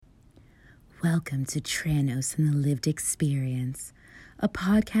Welcome to Tranos and the Lived Experience, a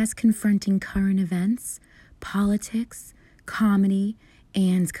podcast confronting current events, politics, comedy,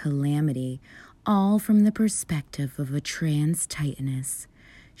 and calamity, all from the perspective of a trans titaness.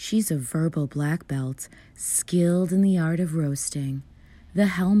 She's a verbal black belt, skilled in the art of roasting, the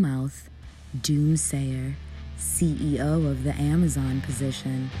Hellmouth, doomsayer, CEO of the Amazon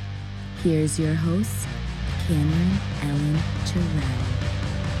position. Here's your host, Cameron Ellen Terrell.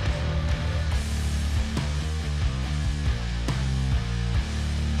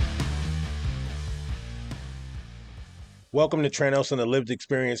 Welcome to Tranos and the Lived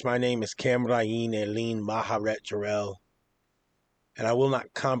Experience. My name is Cameron Ellen Maharet Terrell, and I will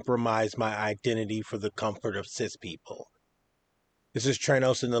not compromise my identity for the comfort of cis people. This is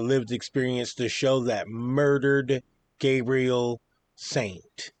Tranos and the Lived Experience, the show that murdered Gabriel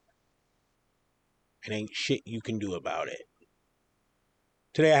Saint. And ain't shit you can do about it.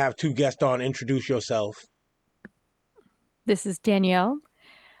 Today I have two guests on. Introduce yourself. This is Danielle.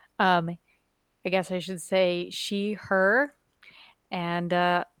 I guess I should say she, her,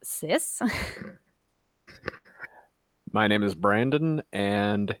 and cis. My name is Brandon,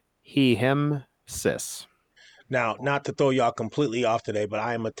 and he, him, cis. Now, not to throw y'all completely off today, but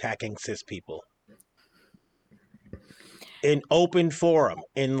I am attacking cis people. In open forum,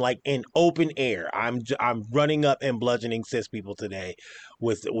 in open air, I'm running up and bludgeoning cis people today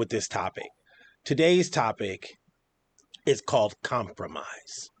with this topic. Today's topic is called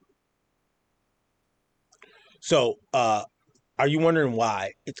compromise. So, are you wondering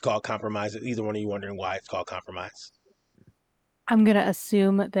why it's called compromise? Is either one of you wondering why it's called compromise? I'm going to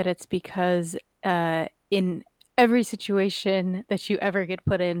assume that it's because in every situation that you ever get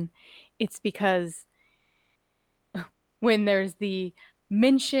put in, it's because when there's the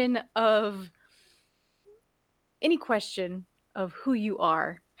mention of any question of who you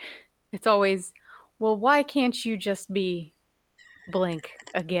are, it's always, well, why can't you just be blank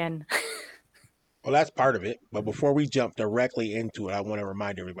again? Well, that's part of it. But before we jump directly into it, I want to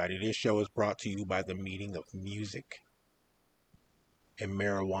remind everybody this show is brought to you by the meeting of music and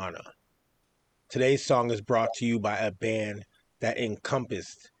marijuana. Today's song is brought to you by a band that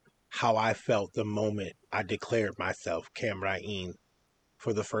encompassed how I felt the moment I declared myself, Cameron,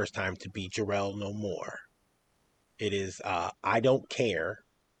 for the first time to be Jarrell No More. It is I Don't Care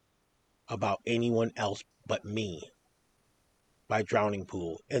About Anyone Else But Me by Drowning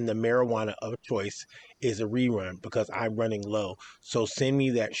Pool, and the marijuana of choice is a rerun because I'm running low. So send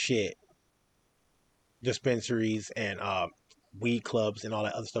me that shit. Dispensaries and weed clubs and all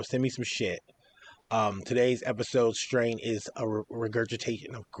that other stuff. Send me some shit. Today's episode strain is a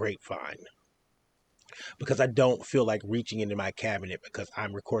regurgitation of Grapevine because I don't feel like reaching into my cabinet because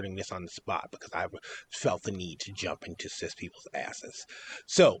I'm recording this on the spot because I felt the need to jump into cis people's asses.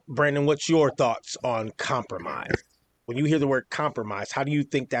 So, Brandon, what's your thoughts on compromise? When you hear the word compromise, how do you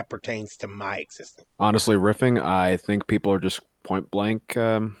think that pertains to my existence? Honestly, riffing, I think people are just point blank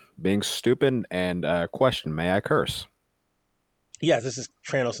being stupid and question, may I curse? Yes, this is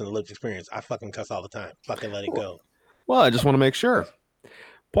Tranos and the Lived Experience. I fucking cuss all the time. Fucking let it go. Well, I just want to make sure.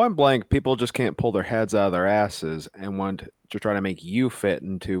 Point blank, people just can't pull their heads out of their asses and want to try to make you fit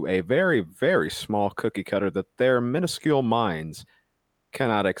into a very, very small cookie cutter that their minuscule minds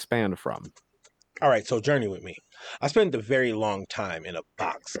cannot expand from. All right, so journey with me. I spent a very long time in a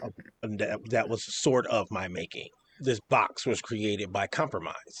box that was sort of my making. This box was created by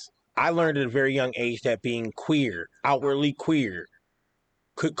compromise. I learned at a very young age that being queer, outwardly queer,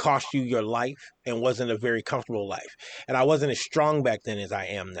 could cost you your life and wasn't a very comfortable life. And I wasn't as strong back then as I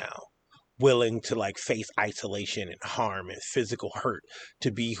am now, willing to face isolation and harm and physical hurt to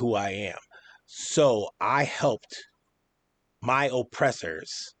be who I am. So I helped my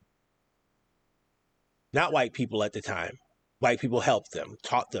oppressors, not white people at the time. White people helped them,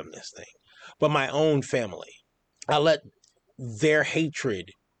 taught them this thing. But my own family. I let their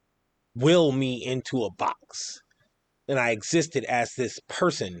hatred will me into a box. And I existed as this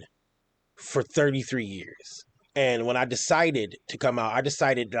person for 33 years. And when I decided to come out, I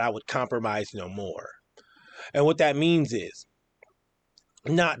decided that I would compromise no more. And what that means is,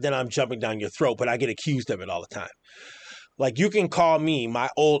 not that I'm jumping down your throat, but I get accused of it all the time. Like, you can call me my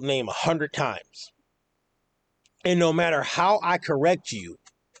old name 100 times. And no matter how I correct you,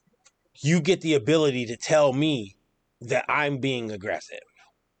 you get the ability to tell me that I'm being aggressive.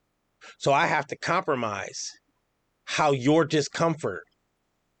 So I have to compromise how your discomfort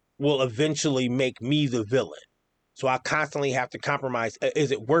will eventually make me the villain. So I constantly have to compromise.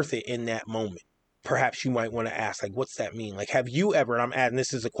 Is it worth it in that moment? Perhaps you might want to ask, what's that mean? Have you ever, and I'm adding,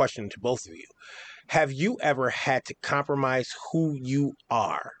 this is a question to both of you. Have you ever had to compromise who you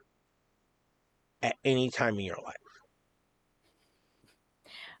are at any time in your life?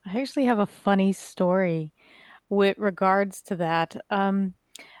 I actually have a funny story with regards to that.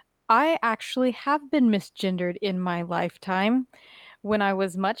 I actually have been misgendered in my lifetime. When I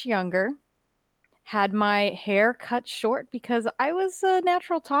was much younger, had my hair cut short because I was a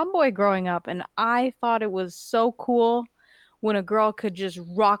natural tomboy growing up, and I thought it was so cool when a girl could just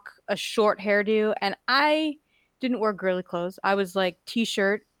rock a short hairdo. And I didn't wear girly clothes. I was like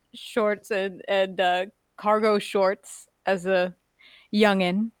t-shirt, shorts, and cargo shorts as a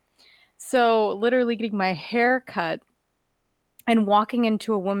youngin'. So literally getting my hair cut and walking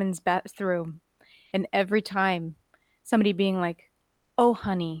into a woman's bathroom, and every time somebody being like, "Oh,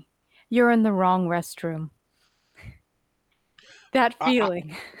 honey, you're in the wrong restroom." That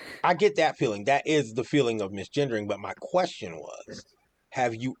feeling. I get that feeling. That is the feeling of misgendering. But my question was,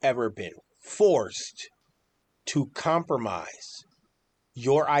 have you ever been forced to compromise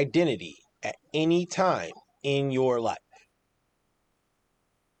your identity at any time in your life?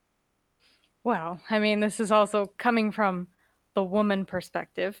 Well, I mean, this is also coming from the woman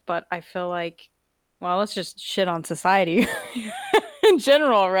perspective, but I feel like, well, let's just shit on society in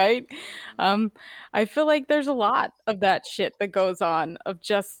general, right? Um, I feel like there's a lot of that shit that goes on, of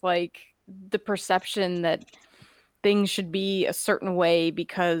just like the perception that things should be a certain way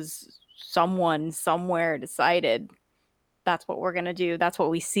because someone somewhere decided that's what we're going to do. That's what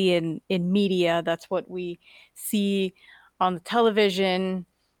we see in media. That's what we see on the television,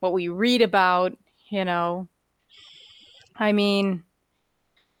 what we read about, you know. I mean,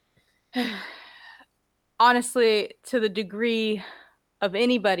 honestly, to the degree of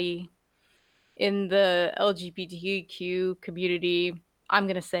anybody in the LGBTQ community, I'm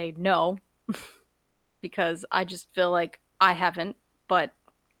going to say no because I just feel like I haven't, but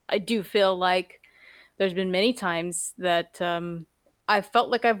I do feel like there's been many times that I felt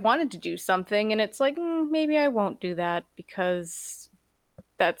like I've wanted to do something, and it's like, maybe I won't do that because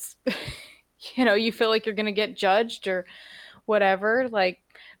that's, you feel like you're going to get judged or whatever. Like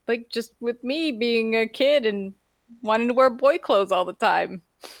just with me being a kid and wanting to wear boy clothes all the time,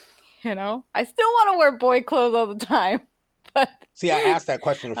 I still want to wear boy clothes all the time. But See, I asked that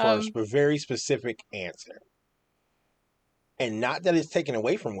question for a very specific answer. And not that it's taken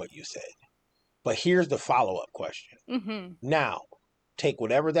away from what you said, but here's the follow-up question. Mm-hmm. Now, take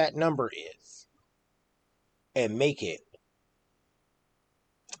whatever that number is and make it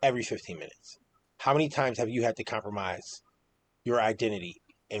every 15 minutes. How many times have you had to compromise your identity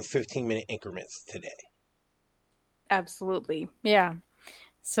in 15-minute increments today? Absolutely. Yeah.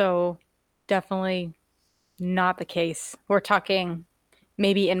 So definitely not the case. We're talking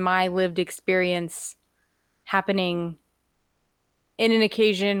maybe in my lived experience happening in an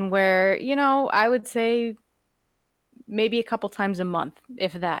occasion where, I would say maybe a couple times a month,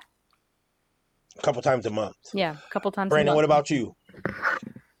 if that. A couple times a month. Yeah, a couple times Brandon, a month. what about you?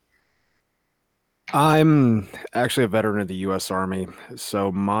 I'm actually a veteran of the U.S. Army,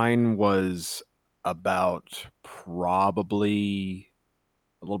 so mine was about probably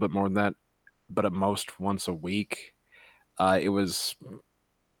a little bit more than that, but at most once a week. It was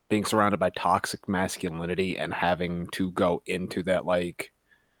being surrounded by toxic masculinity and having to go into that, like,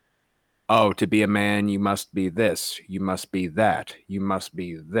 oh, to be a man, you must be this, you must be that, you must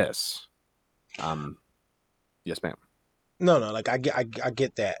be this. Yes, ma'am. No, like I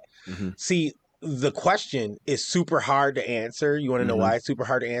get that. Mm-hmm. See, the question is super hard to answer. You want to know why it's super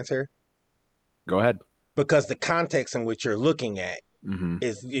hard to answer? Go ahead. Because the context in which you're looking at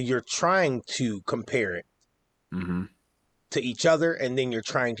is you're trying to compare it to each other, and then you're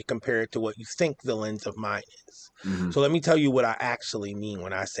trying to compare it to what you think the lens of mine is. So let me tell you what I actually mean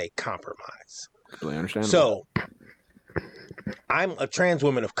when I say compromise. Completely understandable. So I'm a trans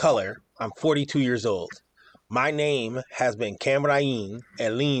woman of color. I'm 42 years old. My name has been Kamrain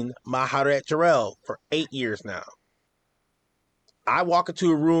Eileen Maharet Jarrell for 8 years now. I walk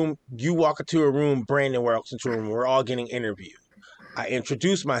into a room, you walk into a room, Brandon walks into a room, we're all getting interviewed. I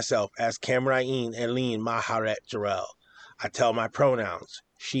introduce myself as Kamrain Eileen Maharet Jarrell. I tell my pronouns,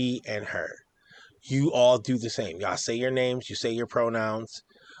 she and her. You all do the same. Y'all say your names, you say your pronouns.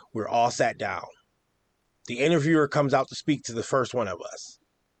 We're all sat down. The interviewer comes out to speak to the first one of us.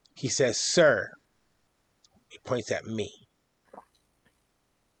 He says, "Sir." He points at me.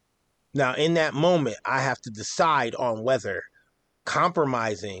 Now, in that moment, I have to decide on whether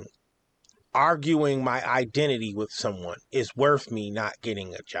compromising, arguing my identity with someone is worth me not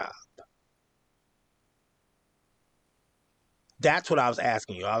getting a job. That's what I was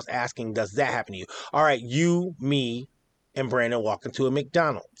asking you. I was asking, does that happen to you? All right, you, me, and Brandon walk into a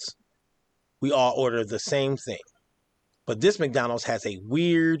McDonald's. We all order the same thing. But this McDonald's has a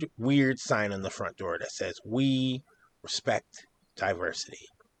weird sign on the front door that says, "We respect diversity."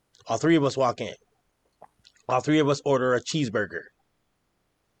 All three of us walk in. All three of us order a cheeseburger.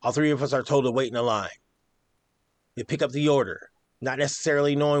 All three of us are told to wait in a line. They pick up the order, not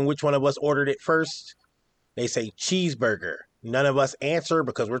necessarily knowing which one of us ordered it first. They say cheeseburger. None of us answer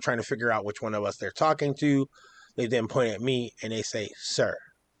because we're trying to figure out which one of us they're talking to. They then point at me and they say, "Sir,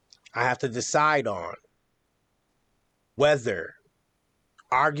 I have to decide on whether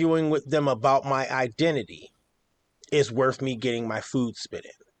arguing with them about my identity is worth me getting my food spit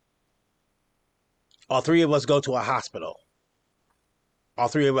in." All three of us go to a hospital. All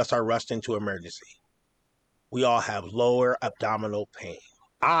three of us are rushed into emergency. We all have lower abdominal pain.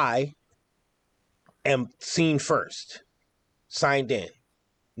 I am seen first, signed in,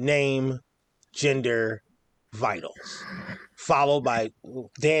 name, gender, vitals, followed by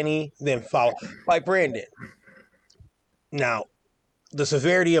Danny, then followed by Brandon. Now, the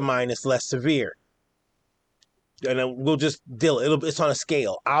severity of mine is less severe. And we'll just deal it. It's on a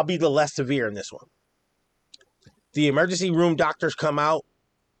scale. I'll be the less severe in this one. The emergency room doctors come out.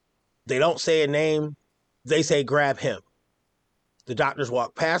 They don't say a name. They say, "Grab him." The doctors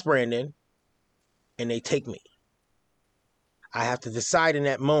walk past Brandon and they take me. I have to decide in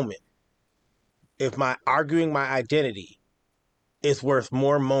that moment if my arguing my identity is worth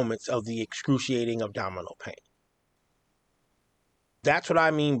more moments of the excruciating abdominal pain. That's what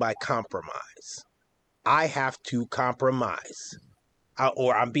I mean by compromise. I have to compromise,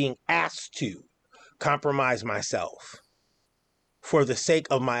 or I'm being asked to compromise myself for the sake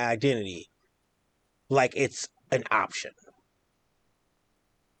of my identity, like it's an option.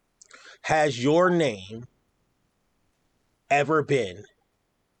 Has your name ever been,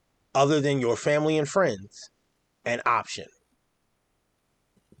 other than your family and friends, an option?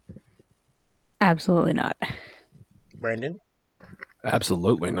 Absolutely not. Brandon?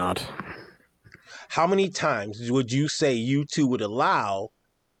 Absolutely not. How many times would you say you two would allow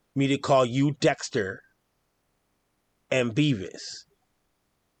me to call you Dexter and Beavis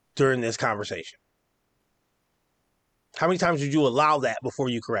during this conversation? How many times would you allow that before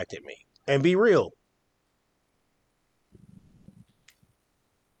you corrected me? And be real.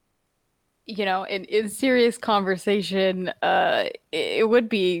 You know, in serious conversation, it would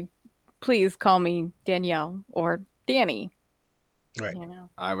be, "Please call me Danielle or Danny." Right. You know?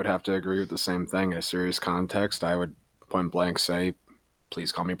 I would have to agree with the same thing. In a serious context, I would point blank say,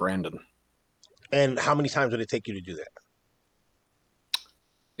 "Please call me Brandon." And how many times would it take you to do that?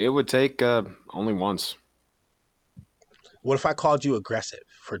 It would take only once. What if I called you aggressive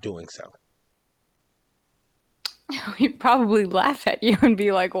for doing so? We'd probably laugh at you and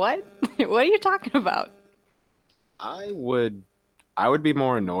be like, "What? What are you talking about?" I would be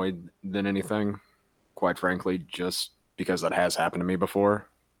more annoyed than anything, quite frankly, just because that has happened to me before.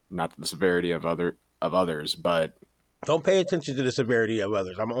 Not the severity of others, but Don't pay attention to the severity of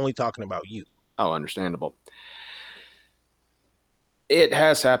others. I'm only talking about you. oh, understandable. It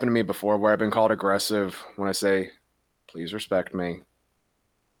has happened to me before where I've been called aggressive when I say, "Please respect me."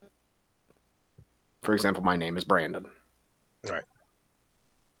 For example, my name is Brandon. Right.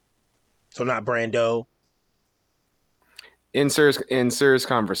 So not Brando. In serious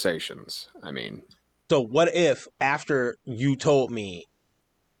conversations, I mean, So what if after you told me,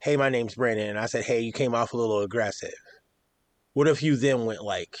 "Hey, my name's Brandon," and I said, "Hey, you came off a little aggressive." What if you then went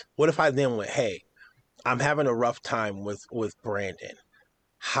what if I then went, "Hey, I'm having a rough time with Brandon.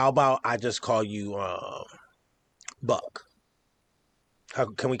 How about I just call you Buck? How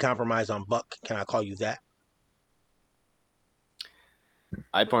can we compromise on Buck? Can I call you that?"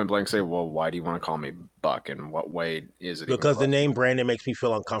 I'd point blank say, "Well, why do you want to call me Buck? In what way is it?" Because the name Brandon makes me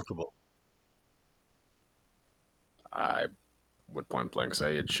feel uncomfortable. I would point blank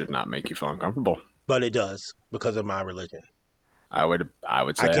say it should not make you feel uncomfortable. But it does because of my religion. I would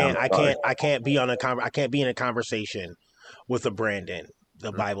say I can't be in a conversation with a Brandon.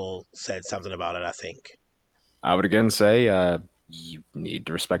 The Bible said something about it, I think. I would again say you need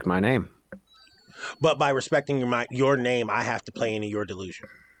to respect my name. But by respecting your name, I have to play into your delusion.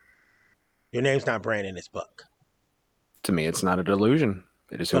 Your name's not Brandon, it's Buck. To me, it's not a delusion.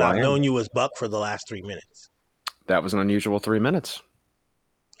 It is who But I I've am. known you as Buck for the last 3 minutes. That was an unusual 3 minutes.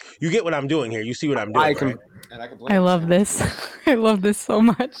 You get what I'm doing here. You see what I'm doing, right? I love this. I love this so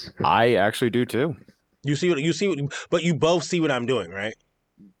much. I actually do too. But you both see what I'm doing, right?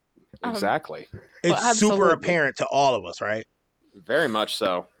 Exactly. It's Well, super absolutely. apparent to all of us, right? Very much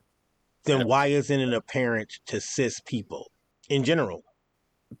so. Then why isn't it apparent to cis people in general?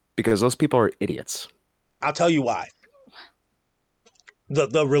 Because those people are idiots. I'll tell you why.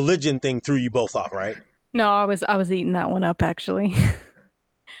 The religion thing threw you both off, right? No, I was eating that one up actually.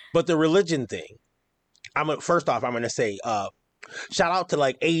 But the religion thing, first off, I'm gonna say, shout out to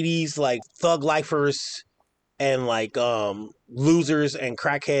like '80s like thug lifers and like losers and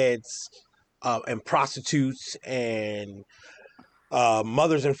crackheads and prostitutes and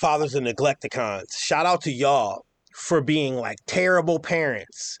mothers and fathers and neglecticons. Shout out to y'all for being like terrible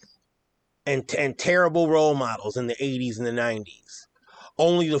parents and terrible role models in the '80s and the '90s,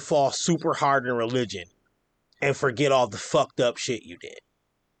 only to fall super hard in religion and forget all the fucked up shit you did.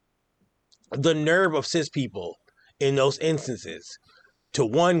 The nerve of cis people in those instances to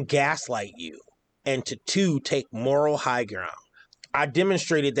one, gaslight you, and to two, take moral high ground. I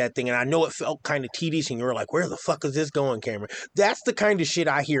demonstrated that thing, and I know it felt kind of tedious, and you were like, where the fuck is this going, Cameron? That's the kind of shit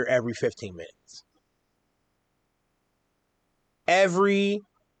I hear every 15 minutes. Every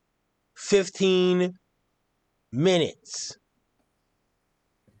 15 minutes.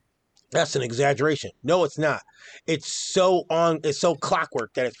 That's an exaggeration. No, it's not. It's so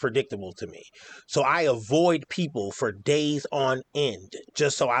clockwork that it's predictable to me. So I avoid people for days on end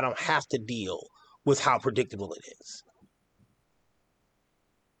just so I don't have to deal with how predictable it is.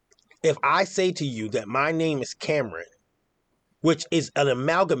 If I say to you that my name is Cameron, which is an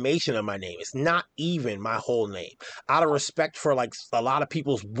amalgamation of my name, it's not even my whole name. Out of respect for like a lot of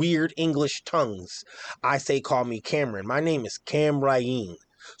people's weird English tongues, I say call me Cameron. My name is Camryan.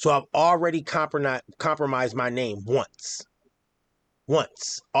 So I've already compromised my name once.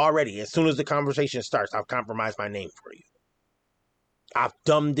 Once. Already. As soon as the conversation starts, I've compromised my name for you. I've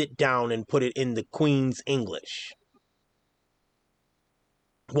dumbed it down and put it in the Queen's English.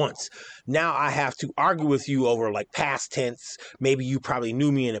 Once. Now I have to argue with you over like past tense. Maybe you probably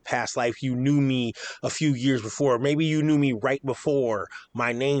knew me in a past life. You knew me a few years before. Maybe you knew me right before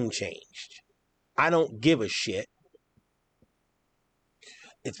my name changed. I don't give a shit.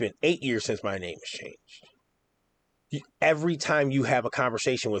 It's been 8 years since my name has changed. Every time you have a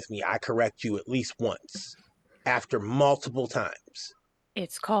conversation with me, I correct you at least once after multiple times.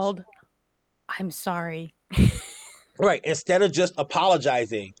 It's called I'm sorry. Right. Instead of just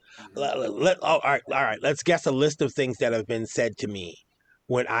apologizing, all right. Let's guess a list of things that have been said to me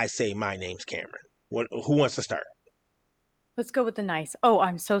when I say my name's Cameron. Who wants to start? Let's go with the nice. Oh,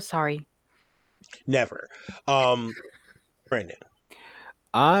 I'm so sorry. Never. Brandon.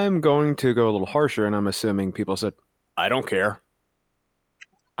 I'm going to go a little harsher, and I'm assuming people said, I don't care.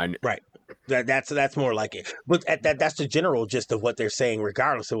 Right. That's more like it. But that's the general gist of what they're saying,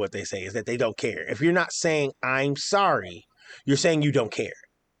 regardless of what they say, is that they don't care. If you're not saying, I'm sorry, you're saying you don't care.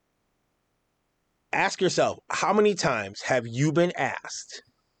 Ask yourself, how many times have you been asked,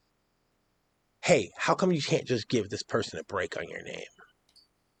 hey, how come you can't just give this person a break on your name?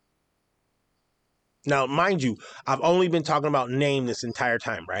 Now, mind you, I've only been talking about name this entire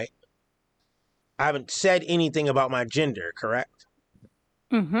time, right? I haven't said anything about my gender, correct?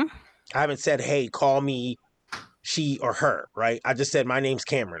 Mm-hmm. I haven't said, hey, call me she or her, right? I just said my name's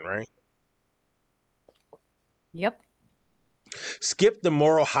Cameron, right? Yep. Skip the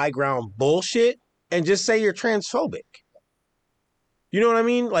moral high ground bullshit and just say you're transphobic. You know what I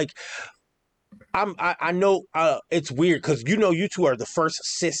mean? Like, I know it's weird because you two are the first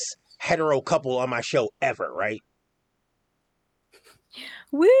cis hetero couple on my show ever, right?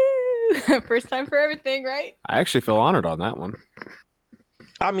 Woo! First time for everything, right? I actually feel honored on that one.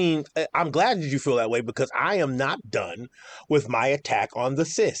 I mean, I'm glad that you feel that way because I am not done with my attack on the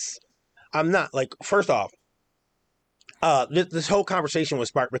cis. I'm not. Like, first off, this whole conversation was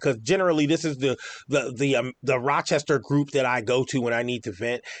sparked because generally this is the Rochester group that I go to when I need to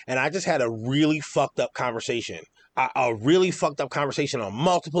vent, and I just had a really fucked up conversation. A really fucked up conversation on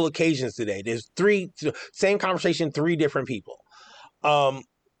multiple occasions today. There's same conversation, 3 different people. I'm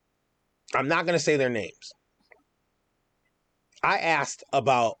not going to say their names. I asked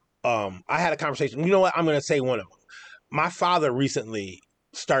about, I had a conversation. You know what? I'm going to say one of them. My father recently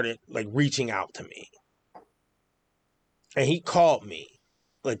started like reaching out to me. And he called me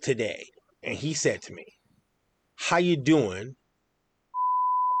like today. And he said to me, how you doing?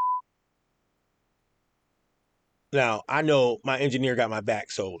 Now, I know my engineer got my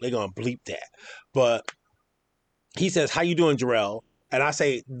back, so they're going to bleep that. But he says, how you doing, Jarrell? And I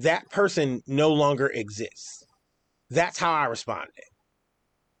say, that person no longer exists. That's how I responded.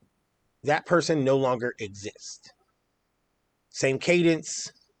 That person no longer exists. Same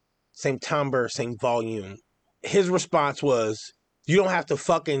cadence, same timbre, same volume. His response was, you don't have to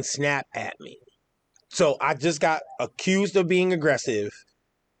fucking snap at me. So I just got accused of being aggressive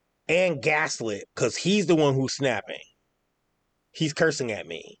and gaslit because he's the one who's snapping. He's cursing at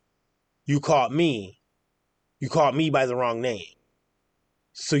me. You called me by the wrong name.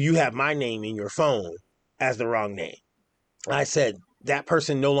 So you have my name in your phone as the wrong name. I said, that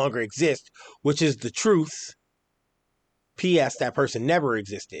person no longer exists, which is the truth. P.S. That person never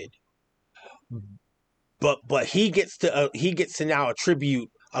existed. But he gets to now attribute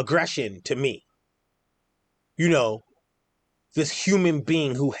aggression to me. You know, this human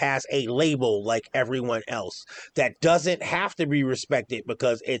being who has a label like everyone else that doesn't have to be respected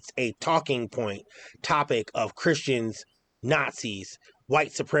because it's a talking point topic of Christians, Nazis,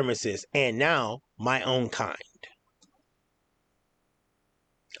 white supremacists, and now my own kind.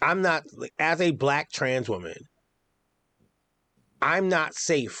 I'm not, as a black trans woman, I'm not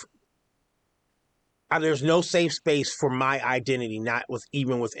safe. There's no safe space for my identity,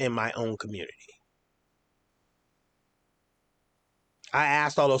 even within my own community. I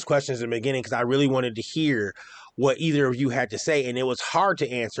asked all those questions in the beginning because I really wanted to hear what either of you had to say, and it was hard to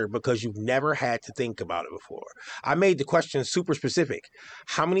answer because you've never had to think about it before. I made the question super specific.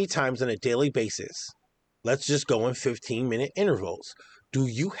 How many times on a daily basis, let's just go in 15-minute intervals, do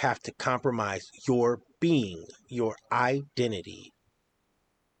you have to compromise your being, your identity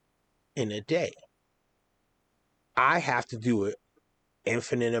in a day? I have to do it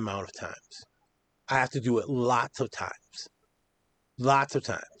infinite amount of times. I have to do it lots of times. Lots of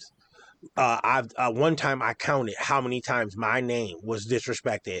times. One time I counted how many times my name was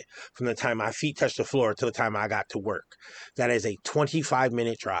disrespected from the time my feet touched the floor to the time I got to work. That is a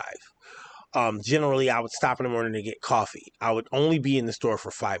 25-minute drive. Generally, I would stop in the morning to get coffee. I would only be in the store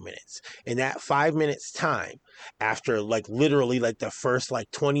for 5 minutes. In that 5 minutes time, after literally the first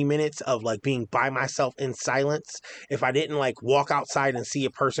 20 minutes of being by myself in silence, if I didn't walk outside and see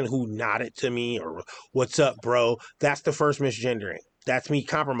a person who nodded to me or what's up, bro, that's the first misgendering. That's me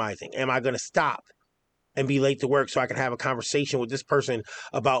compromising. Am I going to stop and be late to work so I can have a conversation with this person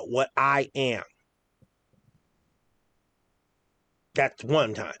about what I am? That's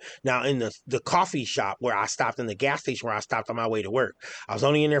one time. Now, in the coffee shop where I stopped, in the gas station where I stopped on my way to work, I was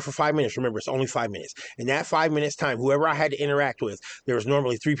only in there for 5 minutes. Remember, it's only 5 minutes. In that 5 minutes time, whoever I had to interact with, there was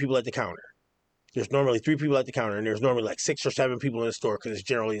normally 3 people at the counter. And there's normally 6 or 7 people in the store because it's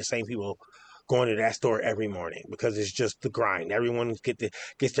generally the same people going to that store every morning because it's just the grind. Everyone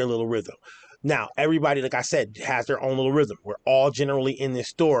gets their little rhythm. Now, everybody, like I said, has their own little rhythm. We're all generally in this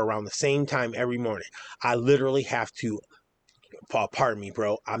store around the same time every morning. I literally have to... Pardon me,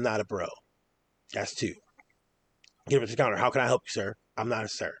 bro. I'm not a bro. That's 2. Get up to the counter. How can I help you, sir? I'm not a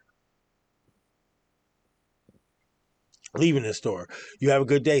sir. Leaving the store. You have a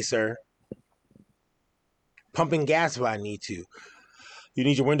good day, sir. Pumping gas if I need to. You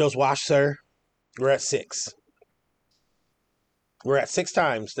need your windows washed, sir? We're at 6. We're at 6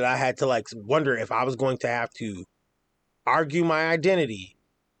 times that I had to wonder if I was going to have to argue my identity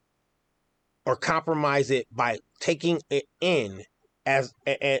or compromise it by taking it in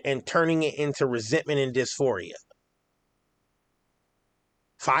and turning it into resentment and dysphoria.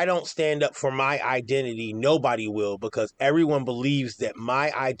 If I don't stand up for my identity, nobody will, because everyone believes that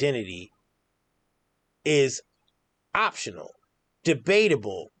my identity is optional,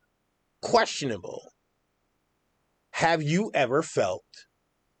 debatable, questionable. Have you ever felt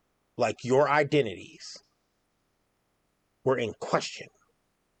like your identities were in question?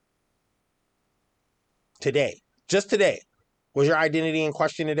 Today, just today, was your identity in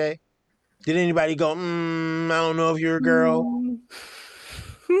question today? Did anybody go, I don't know if you're a girl?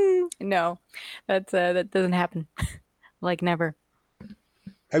 No, that doesn't happen. Never.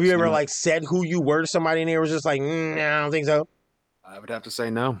 Have you ever said who you were to somebody and they was just I don't think so? I would have to say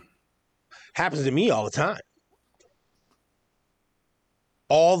no. Happens to me all the time.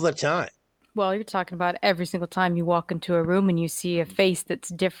 All the time. Well, you're talking about every single time you walk into a room and you see a face that's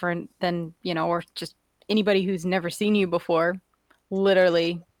different than, or just anybody who's never seen you before.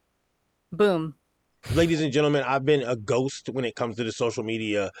 Literally, boom. Ladies and gentlemen, I've been a ghost when it comes to the social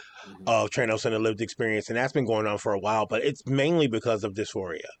media of Tranos and the lived experience, and that's been going on for a while, but it's mainly because of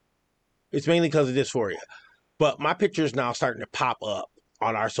dysphoria. But my picture's now starting to pop up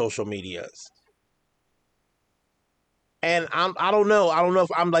on our social medias. And I don't know if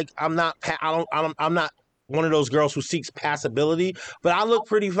I'm not one of those girls who seeks passability, but I look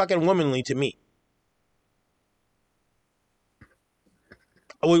pretty fucking womanly to me.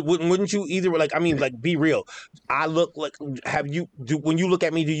 Wouldn't you either? Be real. I look like. When you look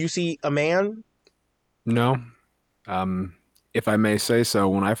at me, do you see a man? No. If I may say so,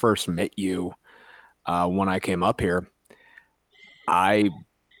 when I first met you, when I came up here,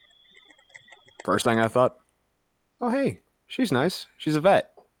 first thing I thought, oh hey, she's nice. She's a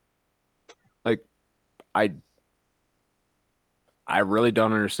vet. I really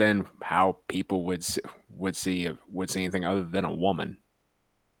don't understand how people would see anything other than a woman.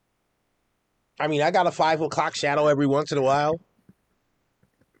 I mean, I got a 5 o'clock shadow every once in a while.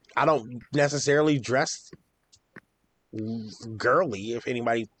 I don't necessarily dress girly if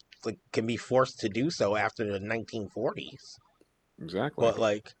anybody like can be forced to do so after the 1940s. Exactly. But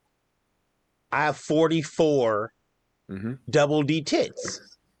like, I have 44 double D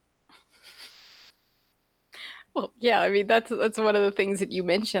tits. Well, yeah, I mean that's one of the things that you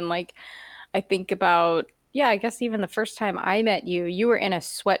mentioned. Like, I think about, yeah, I guess even the first time I met you, you were in a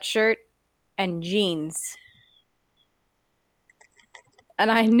sweatshirt and jeans. And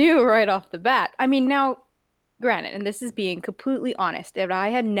I knew right off the bat. I mean, now, granted, and this is being completely honest, if I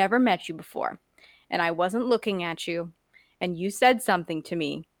had never met you before and I wasn't looking at you and you said something to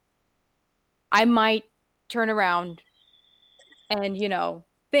me, I might turn around and,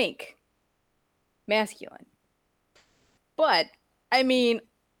 think masculine. But, I mean,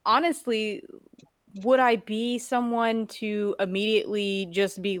 honestly, would I be someone to immediately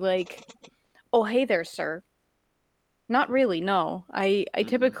just be like, oh, hey there, sir? Not really, no. I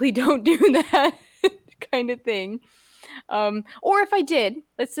typically don't do that kind of thing. Or if I did,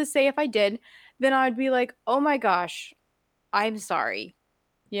 let's just say if I did, then I'd be like, oh my gosh, I'm sorry.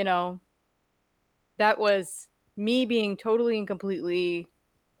 That was me being totally and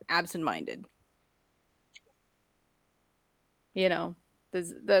absent-minded.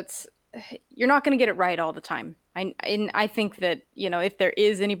 That's you're not going to get it right all the time. I think that, if there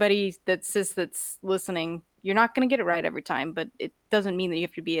is anybody that's listening, you're not going to get it right every time, but it doesn't mean that you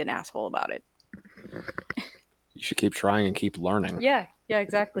have to be an asshole about it. You should keep trying and keep learning. Yeah,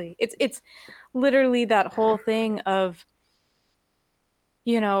 exactly. It's literally that whole thing of,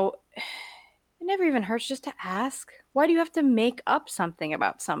 it never even hurts just to ask. Why do you have to make up something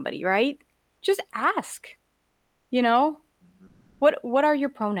about somebody, right? Just ask. What are your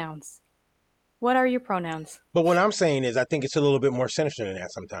pronouns? What are your pronouns? But what I'm saying is I think it's a little bit more sinister than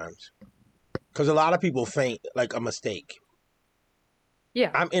that sometimes. Because a lot of people feign like a mistake.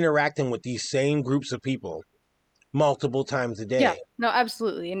 Yeah. I'm interacting with these same groups of people multiple times a day. Yeah, no,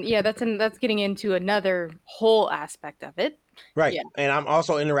 absolutely. And yeah, that's getting into another whole aspect of it. Right. Yeah. And I'm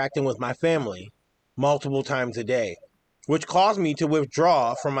also interacting with my family multiple times a day, which caused me to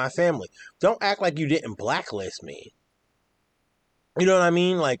withdraw from my family. Don't act like you didn't blacklist me. You know what I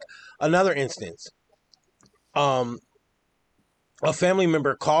mean? Like, another instance. A family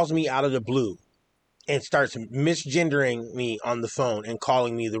member calls me out of the blue and starts misgendering me on the phone and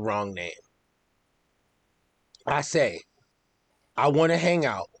calling me the wrong name. I say, I want to hang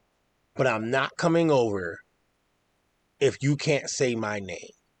out, but I'm not coming over if you can't say my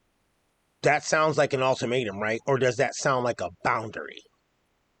name. That sounds like an ultimatum, right? Or does that sound like a boundary?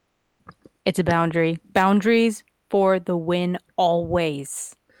 It's a boundary. Boundaries for the win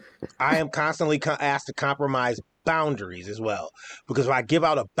always. I am constantly asked to compromise boundaries as well. Because if I give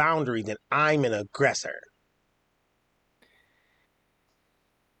out a boundary, then I'm an aggressor.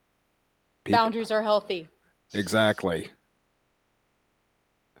 Boundaries are healthy. Exactly.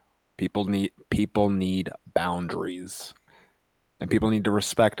 People need boundaries. And people need to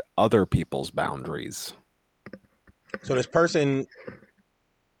respect other people's boundaries. So this person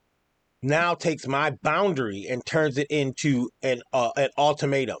now takes my boundary and turns it into an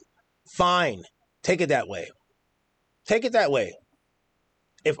ultimatum. Fine. Take it that way. Take it that way.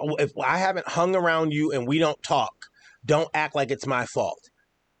 If I haven't hung around you and we don't talk, don't act like it's my fault.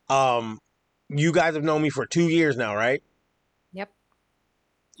 You guys have known me for 2 years now, right? Yep.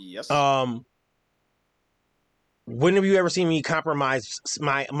 Yes. When have you ever seen me compromise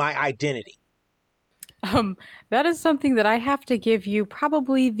my identity? That is something that I have to give you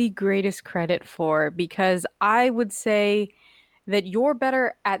probably the greatest credit for, because I would say that you're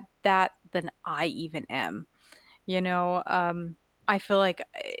better at that than I even am. I feel like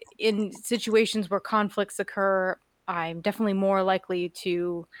in situations where conflicts occur, I'm definitely more likely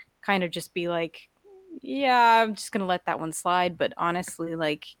to kind of just be like, yeah, I'm just going to let that one slide. But honestly,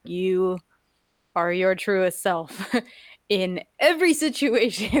 like, you are your truest self in every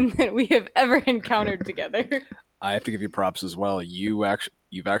situation that we have ever encountered together. I have to give you props as well. You've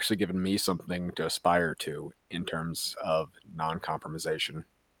actually given me something to aspire to in terms of non-compromisation,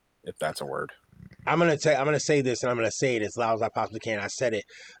 if that's a word. I'm gonna say this, and I'm gonna say it as loud as I possibly can. I said it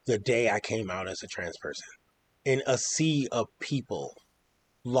the day I came out as a trans person. In a sea of people,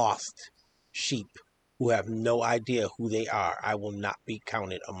 lost sheep who have no idea who they are, I will not be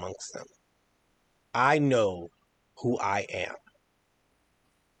counted amongst them. I know who I am.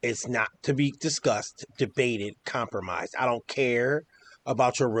 It's not to be discussed, debated, compromised. I don't care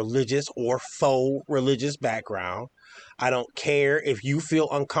about your religious or faux religious background. I don't care if you feel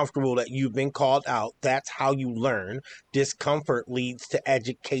uncomfortable that you've been called out. That's how you learn. Discomfort leads to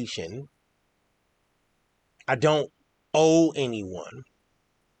education. I don't owe anyone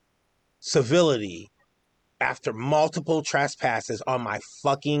civility after multiple trespasses on my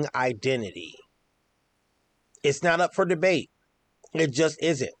fucking identity. It's not up for debate. It just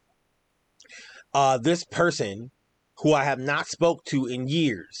isn't. This person who I have not spoke to in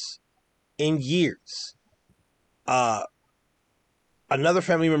years, another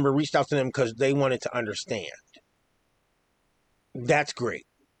family member reached out to them because they wanted to understand. That's great.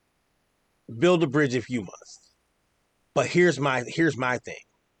 Build a bridge if you must. But here's my thing.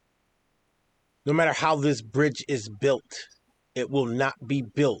 No matter how this bridge is built, it will not be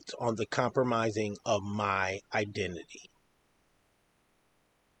built on the compromising of my identity.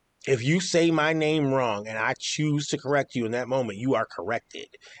 If you say my name wrong and I choose to correct you in that moment, you are corrected.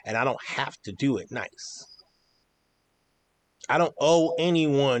 And I don't have to do it nice. I don't owe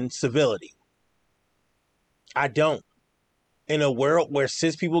anyone civility. I don't. In a world where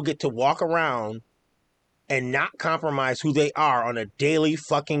cis people get to walk around and not compromise who they are on a daily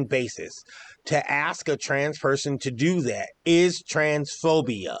fucking basis, to ask a trans person to do that is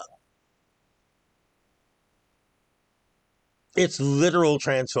transphobia. It's literal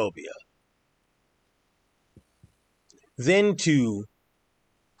transphobia. Then to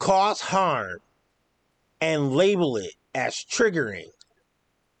cause harm and label it as triggering.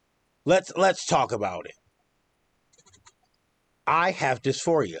 Let's talk about it. I have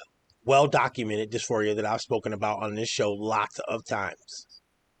dysphoria, well-documented dysphoria that I've spoken about on this show lots of times.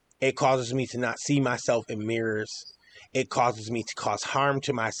 It causes me to not see myself in mirrors. It causes me to cause harm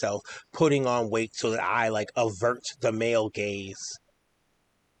to myself, putting on weight so that I avert the male gaze.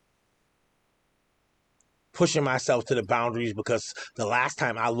 Pushing myself to the boundaries because the last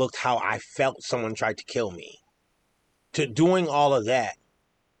time I looked how I felt, someone tried to kill me. To doing all of that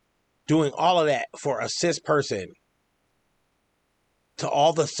for a cis person to all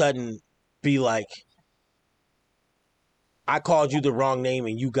of a sudden be like, I called you the wrong name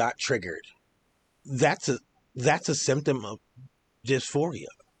and you got triggered. That's a symptom of dysphoria.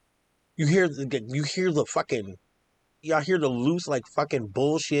 Y'all hear the loose fucking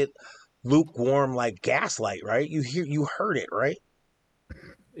bullshit, lukewarm gaslight, right? You heard it, right?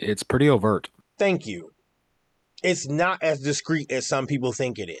 It's pretty overt. Thank you. It's not as discreet as some people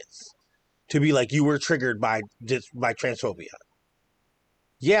think it is. To be like, you were triggered by transphobia.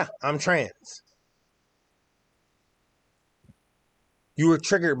 Yeah, I'm trans. You were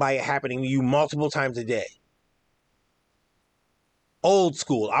triggered by it happening to you multiple times a day. Old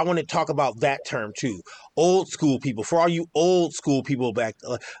school. I want to talk about that term too. Old school people. For all you old school people back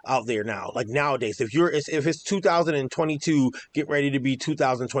out there now, nowadays, if it's 2022, get ready to be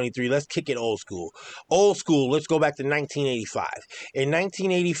 2023. Let's kick it old school. Old school. Let's go back to 1985. In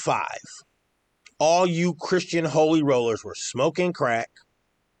 1985, all you Christian holy rollers were smoking crack,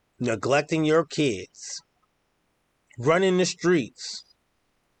 neglecting your kids, running the streets,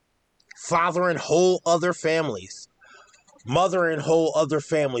 fathering whole other families, mothering whole other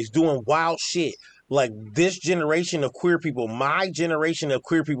families, doing wild shit. This generation of queer people, my generation of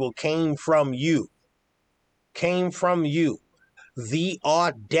queer people came from you. The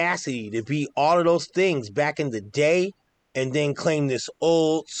audacity to be all of those things back in the day and then claim this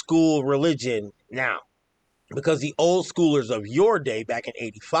old school religion now. Because the old schoolers of your day back in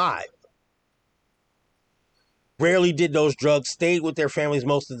 85 rarely did those drugs, stayed with their families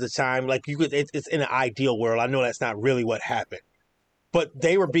most of the time. It's in an ideal world. I know that's not really what happened. But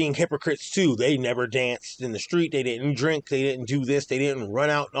they were being hypocrites too. They never danced in the street. They didn't drink. They didn't do this. They didn't run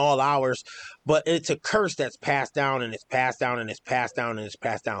out in all hours. But it's a curse that's passed down and it's passed down and it's passed down and it's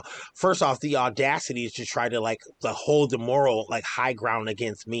passed down. First off, the audacity is to try to to hold the moral high ground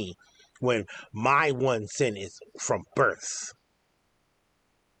against me when my one sin is from birth.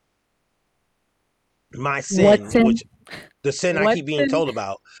 My sin, which the sin I keep being told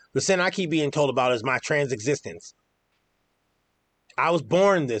about, is my trans existence. I was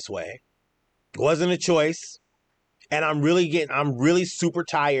born this way. It wasn't a choice. And I'm really super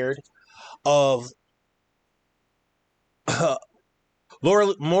tired of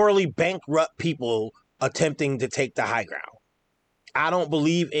morally bankrupt people attempting to take the high ground. I don't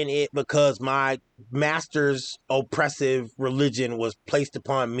believe in it because my master's oppressive religion was placed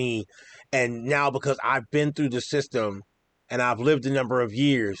upon me. And now because I've been through the system and I've lived a number of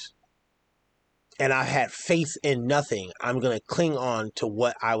years and I had faith in nothing, I'm going to cling on to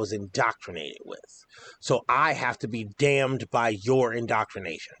what I was indoctrinated with. So I have to be damned by your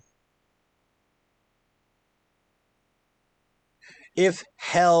indoctrination. If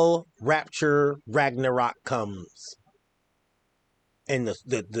hell, rapture, Ragnarok comes and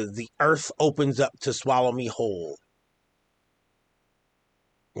the earth opens up to swallow me whole,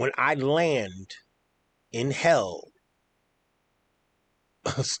 when I land in hell,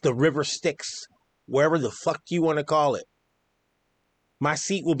 the river Styx, wherever the fuck you want to call it, my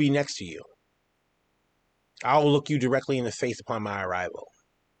seat will be next to you. I will look you directly in the face upon my arrival.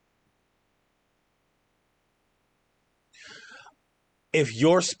 If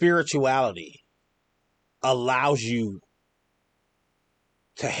your spirituality allows you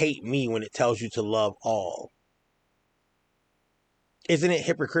to hate me when it tells you to love all, isn't it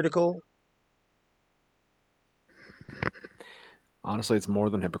hypocritical? Honestly, it's more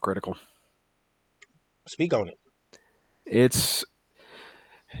than hypocritical. Speak on it. It's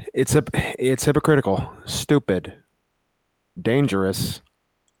hypocritical, stupid, dangerous,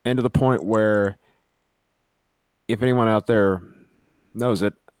 and to the point where, if anyone out there knows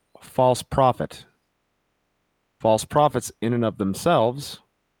it, false prophet. False prophets in and of themselves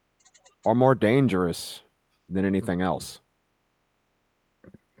are more dangerous than anything else.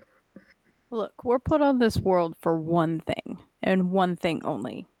 Look, we're put on this world for one thing and one thing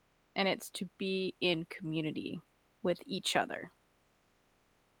only, and it's to be in community with each other.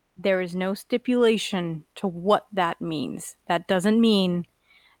 There is no stipulation to what that means. That doesn't mean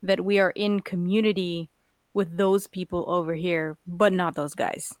that we are in community with those people over here, but not those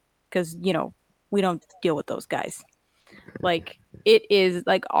guys. Because, we don't deal with those guys. Like, it is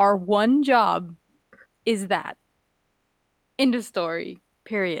like our one job is that. End of story.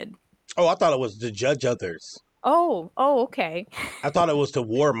 Period. Oh, I thought it was to judge others. Oh, okay. I thought it was to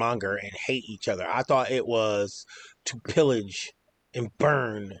warmonger and hate each other. I thought it was to pillage and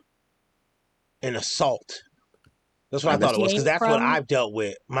burn and assault. That's what I thought it was, because that's what I've dealt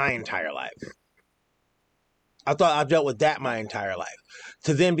with my entire life. I thought I've dealt with that my entire life.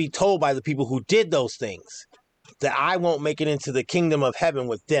 To then be told by the people who did those things that I won't make it into the kingdom of heaven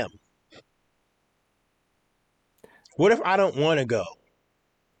with them. What if I don't want to go?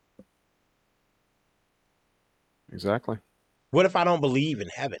 Exactly. What if I don't believe in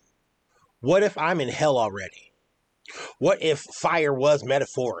heaven? What if I'm in hell already? What if fire was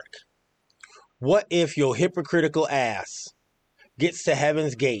metaphoric? What if your hypocritical ass gets to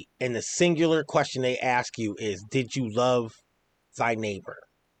heaven's gate and the singular question they ask you is, did you love thy neighbor?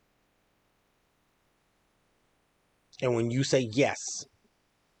 And when you say yes,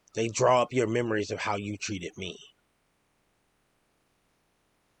 they draw up your memories of how you treated me.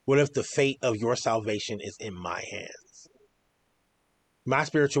 What if the fate of your salvation is in my hands? My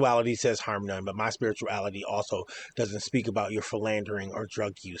spirituality says harm none, but my spirituality also doesn't speak about your philandering or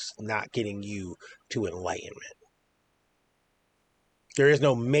drug use not getting you to enlightenment. There is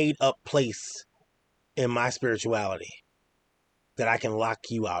no made-up place in my spirituality that I can lock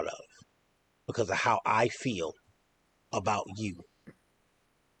you out of because of how I feel about you.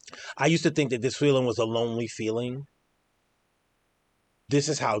 I used to think that this feeling was a lonely feeling. This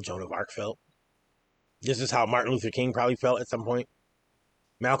is how Joan of Arc felt. This is how Martin Luther King probably felt at some point.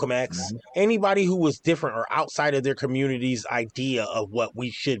 Malcolm X. Anybody who was different or outside of their community's idea of what we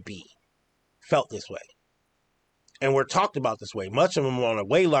should be felt this way. And we're talked about this way. Much of them on a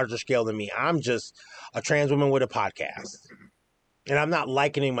way larger scale than me. I'm just a trans woman with a podcast. And I'm not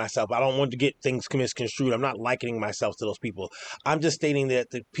likening myself. I don't want to get things misconstrued. I'm not likening myself to those people. I'm just stating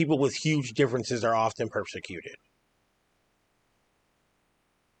that the people with huge differences are often persecuted.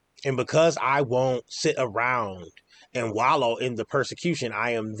 And because I won't sit around and wallow in the persecution,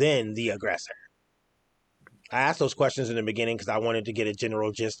 I am then the aggressor. I asked those questions in the beginning because I wanted to get a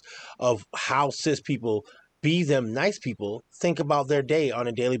general gist of how cis people, be them nice people, think about their day on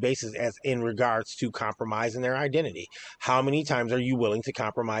a daily basis as in regards to compromising their identity. How many times are you willing to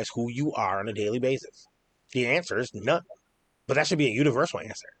compromise who you are on a daily basis? The answer is none. But that should be a universal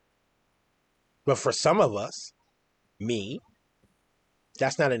answer. But for some of us, me,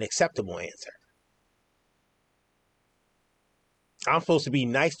 that's not an acceptable answer. I'm supposed to be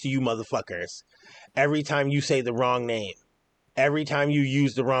nice to you motherfuckers every time you say the wrong name, every time you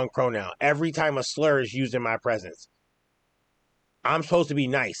use the wrong pronoun, every time a slur is used in my presence. I'm supposed to be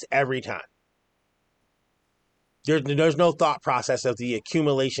nice every time. There's no thought process of the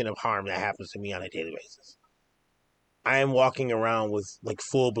accumulation of harm that happens to me on a daily basis. I am walking around with like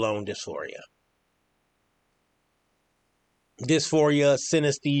full-blown dysphoria. Dysphoria,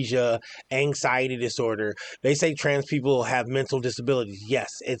 synesthesia, anxiety disorder. They say trans people have mental disabilities. Yes,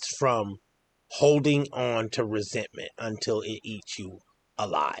 it's from holding on to resentment until it eats you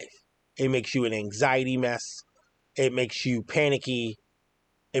alive. It makes you an anxiety mess. It makes you panicky.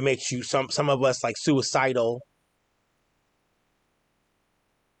 It makes you, some of us, like suicidal.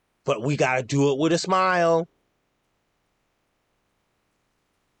 But we got to do it with a smile.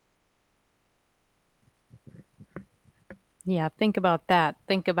 Yeah, think about that.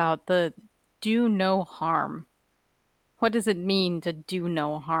 Think about the do no harm? What does it mean to do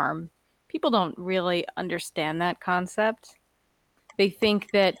no harm? People don't really understand that concept. They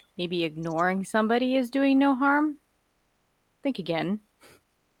think that maybe ignoring somebody is doing no harm. Think again.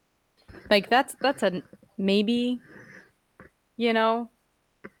 Like that's a maybe, you know,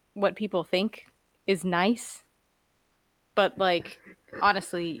 what people think is nice. But like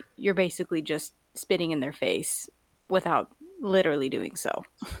honestly, you're basically just spitting in their face without literally doing so.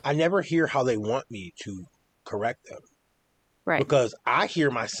 I never hear how they want me to correct them. Right. Because I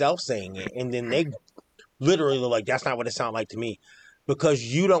hear myself saying it, and then they literally look like, that's not what it sounds like to me. Because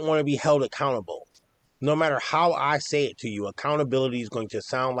you don't want to be held accountable. No matter how I say it to you, accountability is going to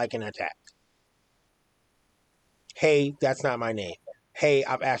sound like an attack. Hey, that's not my name. Hey,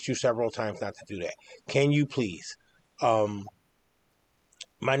 I've asked you several times not to do that. Can you please? My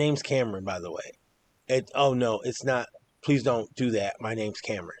name's Cameron, by the way. Oh, no, it's not. Please don't do that. My name's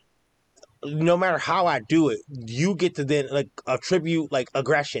Cameron. No matter how I do it, you get to then like attribute like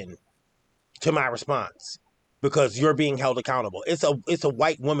aggression to my response because you're being held accountable. It's a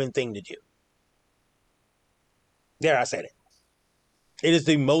white woman thing to do. There, I said it.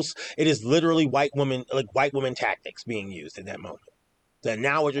 It is literally white woman tactics being used in that moment. That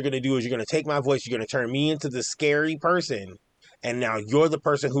now what you're going to do is you're going to take my voice, you're going to turn me into the scary person, and now you're the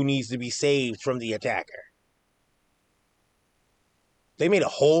person who needs to be saved from the attacker. They made a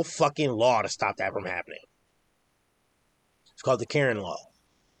whole fucking law to stop that from happening. It's called the Karen Law.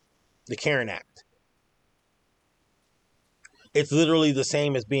 The Karen Act. It's literally the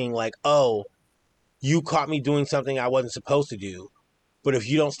same as being like, oh, you caught me doing something I wasn't supposed to do, but if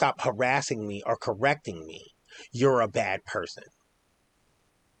you don't stop harassing me or correcting me, you're a bad person.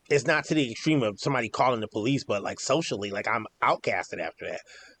 It's not to the extreme of somebody calling the police, but like socially, like I'm outcasted after that.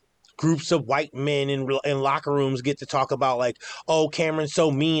 Groups of white men in locker rooms get to talk about like, oh, Cameron's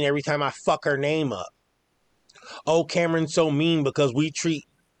so mean every time I fuck her name up. Oh, Cameron's so mean because we treat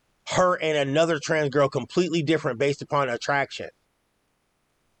her and another trans girl completely different based upon attraction.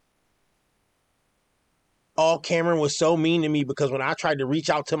 Oh, Cameron was so mean to me because when I tried to reach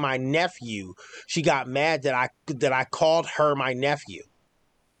out to my nephew, she got mad that I called her my nephew.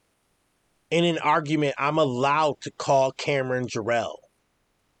 In an argument, I'm allowed to call Cameron Jarrell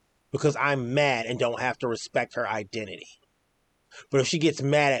because I'm mad and don't have to respect her identity. But if she gets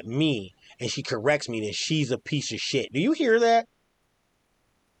mad at me and she corrects me, then she's a piece of shit. Do you hear that?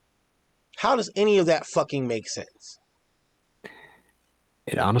 How does any of that fucking make sense?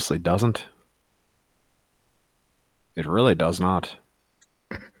 It honestly doesn't. It really does not.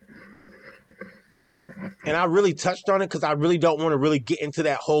 And I really touched on it because I really don't want to really get into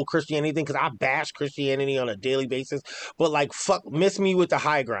that whole Christianity thing because I bash Christianity on a daily basis. But like, fuck, miss me with the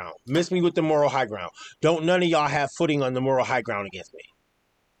high ground. Miss me with the moral high ground. Don't none of y'all have footing on the moral high ground against me.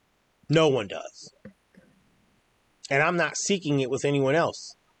 No one does. And I'm not seeking it with anyone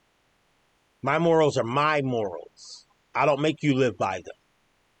else. My morals are my morals. I don't make you live by them.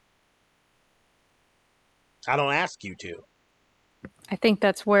 I don't ask you to. I think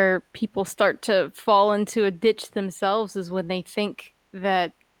that's where people start to fall into a ditch themselves, is when they think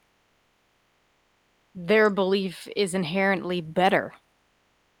that their belief is inherently better.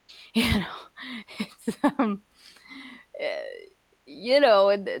 You know,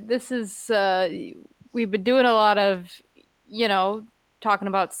 it's, this is, we've been doing a lot of, talking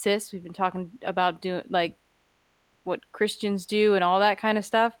about cis. We've been talking about doing like what Christians do and all that kind of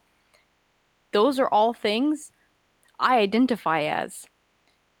stuff. Those are all things I identify as.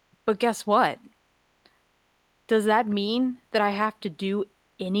 But guess what? Does that mean that I have to do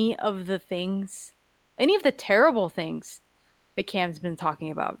any of the things, any of the terrible things that Cam's been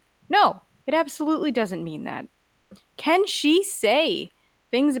talking about? No, it absolutely doesn't mean that. Can she say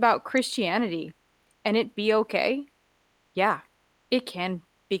things about Christianity and it be okay? Yeah, it can,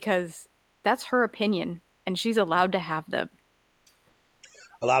 because that's her opinion and she's allowed to have them.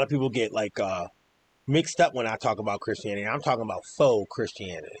 A lot of people get like mixed up when I talk about Christianity. I'm talking about faux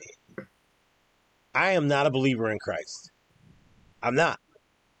Christianity. I am not a believer in Christ. I'm not.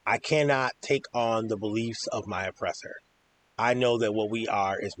 I cannot take on the beliefs of my oppressor. I know that what we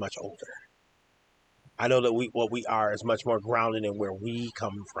are is much older. I know that what we are is much more grounded in where we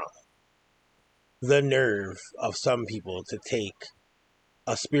come from. The nerve of some people to take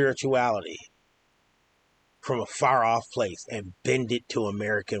a spirituality from a far off place and bend it to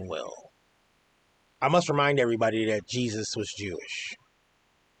American will. I must remind everybody that Jesus was Jewish.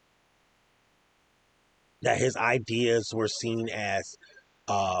 That his ideas were seen as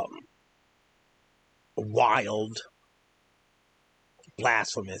wild,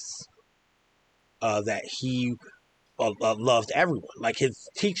 blasphemous. That he loved everyone. Like his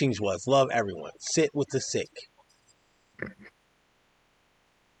teachings was love everyone, sit with the sick,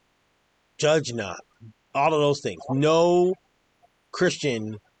 judge not, all of those things. No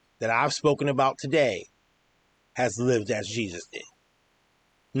Christian that I've spoken about today has lived as Jesus did.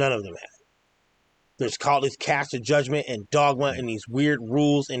 None of them have. There's called this cast of judgment and dogma and these weird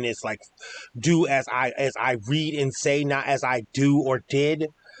rules, and it's like do as I read and say, not as I do or did,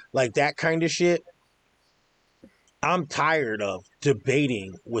 like that kind of shit. I'm tired of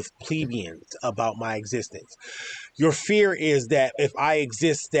debating with plebeians about my existence. Your fear is that if I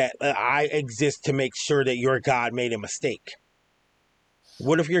exist, that I exist to make sure that your God made a mistake.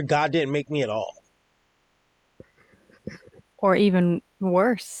 What if your God didn't make me at all? Or even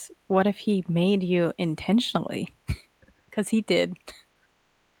worse, what if he made you intentionally? Because he did.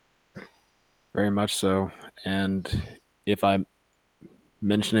 Very much so. And if I'm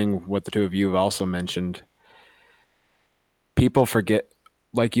mentioning what the two of you have also mentioned, people forget,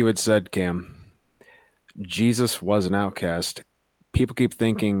 like you had said, Cam, Jesus was an outcast. People keep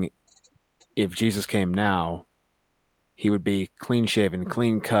thinking if Jesus came now, he would be clean shaven,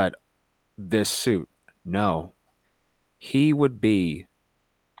 clean cut, this suit. No. He would be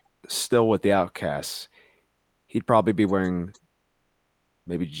still with the outcasts. He'd probably be wearing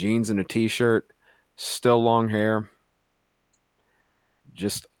maybe jeans and a t-shirt, still long hair,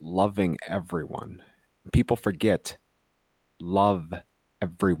 just loving everyone. People forget, love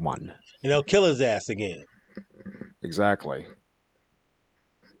everyone. And they'll kill his ass again. Exactly.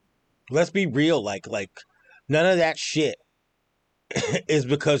 Let's be real, like none of that shit is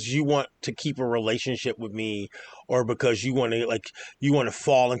because you want to keep a relationship with me or because you want to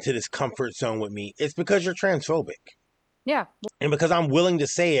fall into this comfort zone with me. It's because you're transphobic. Yeah. And because I'm willing to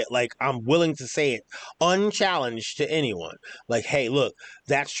say it, like I'm willing to say it unchallenged to anyone. Like, hey, look,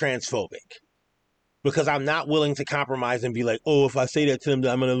 that's transphobic. Because I'm not willing to compromise and be like, oh, if I say that to them,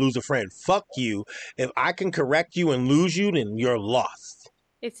 then I'm going to lose a friend. Fuck you. If I can correct you and lose you, then you're lost.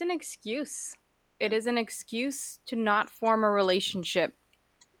 It's an excuse. It is an excuse to not form a relationship.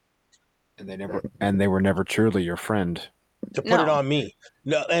 And they were never truly your friend. To put it on me.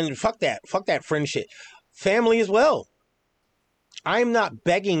 No, and fuck that friend shit. Family as well. I'm not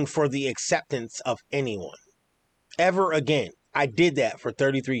begging for the acceptance of anyone. Ever again. I did that for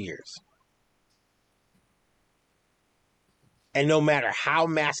 33 years. And no matter how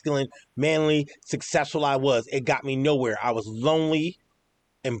masculine, manly, successful I was, it got me nowhere. I was lonely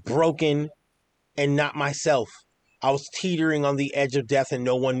and broken and not myself. I was teetering on the edge of death and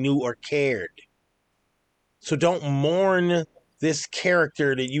no one knew or cared. So don't mourn this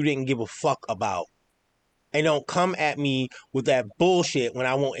character that you didn't give a fuck about. And don't come at me with that bullshit when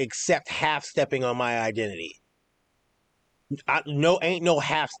I won't accept half-stepping on my identity. Ain't no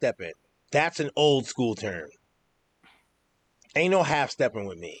half-stepping. That's an old school term. Ain't no half-stepping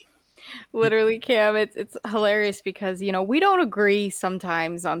with me. Literally, Cam, it's hilarious because, you know, we don't agree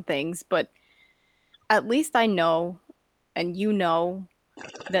sometimes on things, but at least I know, and you know,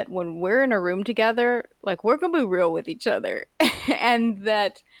 that when we're in a room together, like, we're gonna be real with each other. And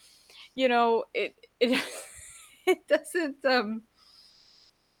that, you know, it doesn't,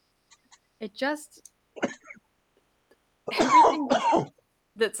 it just, everything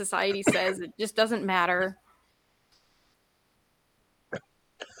that society says, it just doesn't matter.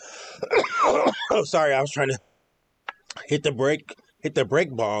 Oh, sorry, I was trying to hit the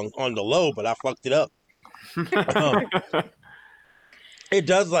brake bong on the low, but I fucked it up. It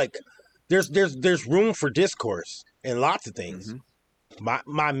does, like, there's room for discourse in lots of things. Mm-hmm.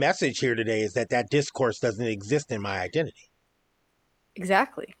 My message here today is that discourse doesn't exist in my identity.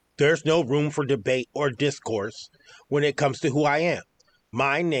 Exactly. There's no room for debate or discourse when it comes to who I am.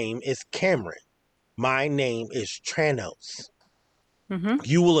 My name is Cameron. My name is Tranos. Mm-hmm.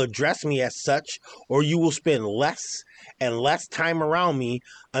 You will address me as such, or you will spend less and less time around me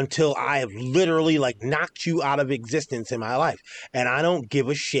until I have literally, like, knocked you out of existence in my life. And I don't give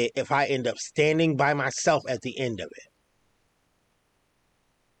a shit if I end up standing by myself at the end of it.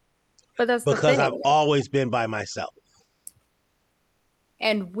 But that's because I've always been by myself.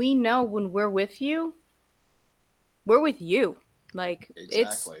 And we know when we're with you, we're with you. Like,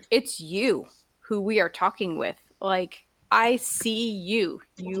 exactly. It's you who we are talking with. Like, I see you.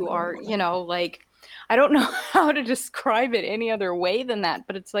 You are, you know, like, I don't know how to describe it any other way than that,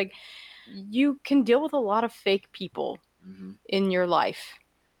 but it's like you can deal with a lot of fake people in your life.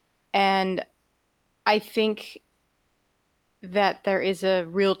 And I think that there is a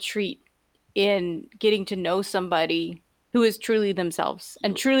real treat in getting to know somebody who is truly themselves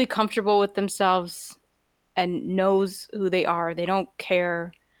and truly comfortable with themselves and knows who they are. They don't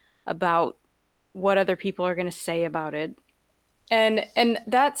care about what other people are going to say about it. And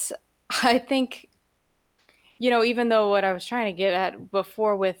that's, I think, even though what I was trying to get at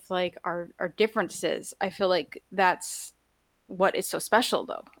before with like our differences, I feel like that's what is so special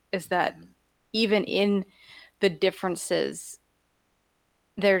though, is that even in the differences,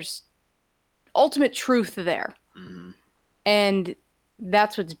 there's ultimate truth there. Mm-hmm. And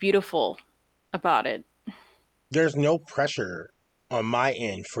that's what's beautiful about it. There's no pressure on my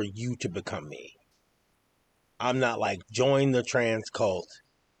end for you to become me. I'm not like, join the trans cult.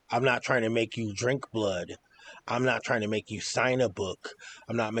 I'm not trying to make you drink blood. I'm not trying to make you sign a book.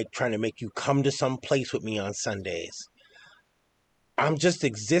 I'm not trying to make you come to some place with me on Sundays. I'm just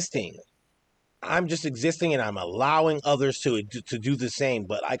existing. I'm just existing, and I'm allowing others to do the same.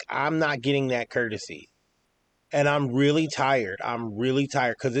 But like, I'm not getting that courtesy. And I'm really tired. I'm really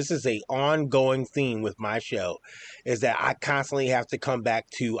tired because this is a ongoing theme with my show, is that I constantly have to come back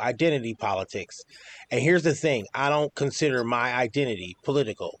to identity politics. And here's the thing. I don't consider my identity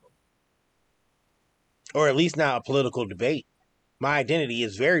political, or at least not a political debate. My identity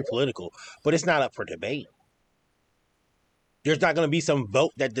is very political, but it's not up for debate. There's not going to be some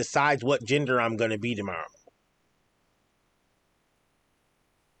vote that decides what gender I'm going to be tomorrow.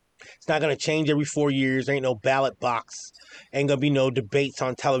 It's not going to change every 4 years. There ain't no ballot box. Ain't going to be no debates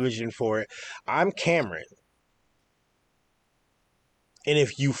on television for it. I'm Cameron. And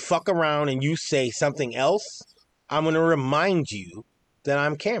if you fuck around and you say something else, I'm going to remind you that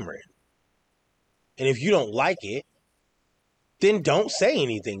I'm Cameron. And if you don't like it, then don't say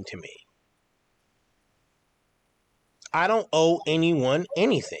anything to me. I don't owe anyone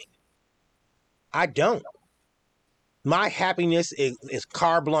anything. I don't. My happiness is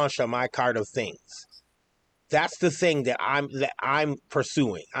carte blanche on my card of things. That's the thing that I'm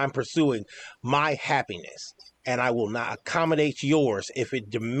pursuing. I'm pursuing my happiness, and I will not accommodate yours if it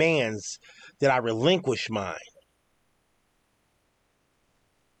demands that I relinquish mine.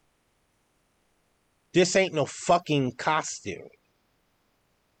 This ain't no fucking costume.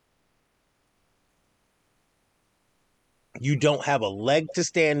 You don't have a leg to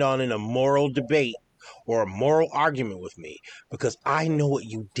stand on in a moral debate or a moral argument with me, because I know what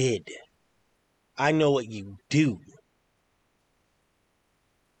you did. I know what you do.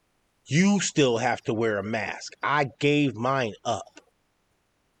 You still have to wear a mask. I gave mine up.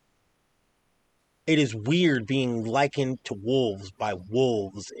 It is weird being likened to wolves by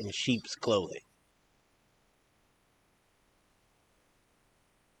wolves in sheep's clothing.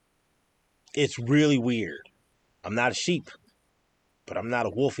 It's really weird. I'm not a sheep, but I'm not a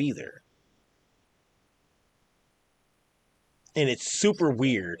wolf either. And it's super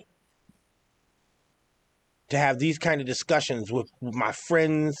weird to have these kind of discussions with my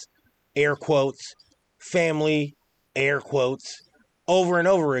friends, air quotes, family, air quotes, over and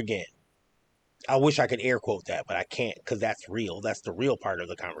over again. I wish I could air quote that, but I can't, because that's real. That's the real part of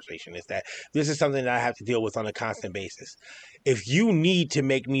the conversation, is that this is something that I have to deal with on a constant basis. If you need to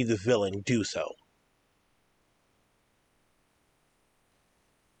make me the villain, do so.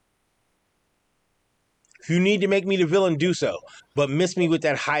 If you need to make me the villain, do so. But miss me with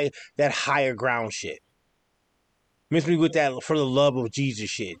that higher ground shit. Miss me with that for the love of Jesus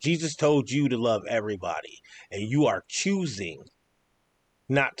shit. Jesus told you to love everybody, and you are choosing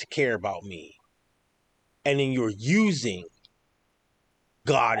not to care about me. And then you're using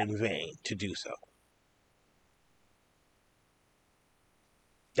God in vain to do so.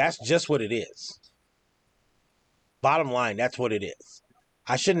 That's just what it is. Bottom line, that's what it is.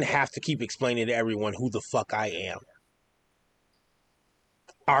 I shouldn't have to keep explaining to everyone who the fuck I am.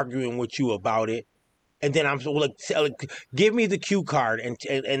 Arguing with you about it. And then I'm like, give me the cue card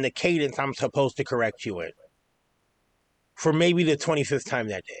and the cadence I'm supposed to correct you in. For maybe the 25th time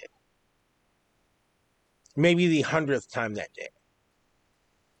that day. Maybe the 100th time that day.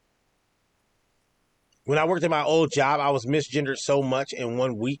 When I worked at my old job, I was misgendered so much in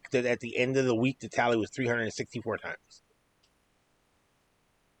 1 week that at the end of the week, the tally was 364 times.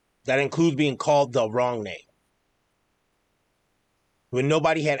 That includes being called the wrong name. When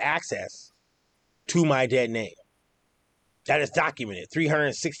nobody had access to my dead name. That is documented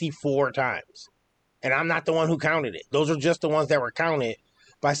 364 times. And I'm not the one who counted it. Those are just the ones that were counted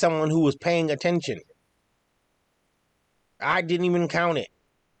by someone who was paying attention. I didn't even count it.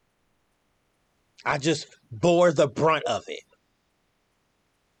 I just bore the brunt of it.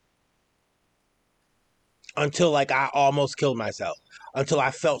 Until like I almost killed myself. Until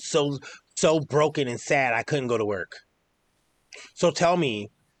I felt so broken and sad I couldn't go to work. So tell me,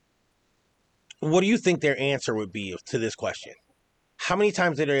 what do you think their answer would be to this question? How many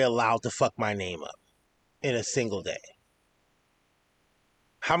times are they allowed to fuck my name up in a single day?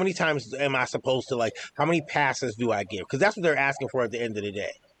 How many times am I supposed to, like, how many passes do I give? Because that's what they're asking for at the end of the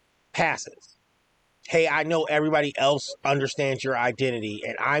day. Passes. Hey, I know everybody else understands your identity,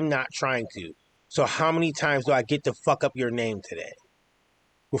 and I'm not trying to. So how many times do I get to fuck up your name today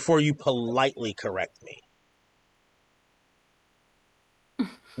before you politely correct me?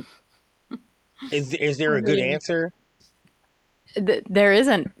 Is there a good answer? There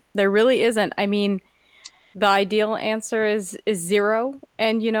isn't. There really isn't. I mean, the ideal answer is 0,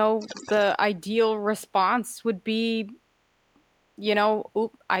 and the ideal response would be,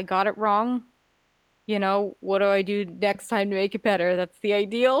 oop, I got it wrong. What do I do next time to make it better? That's the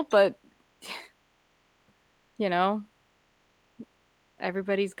ideal, but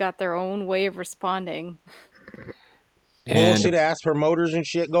everybody's got their own way of responding. Bullshit ass promoters and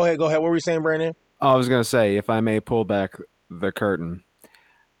shit. Go ahead. What were you saying, Brandon? I was gonna say, if I may pull back the curtain,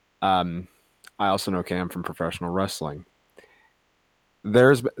 I also know Cam from professional wrestling.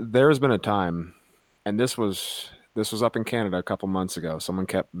 There's been a time, and this was up in Canada a couple months ago. Someone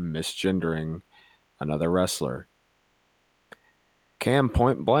kept misgendering another wrestler. Cam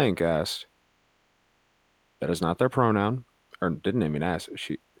point blank asked, "That is not their pronoun," or didn't even ask.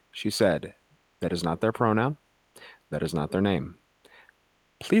 She said, "That is not their pronoun. That is not their name.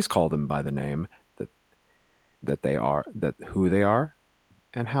 Please call them by the name that they are, that who they are,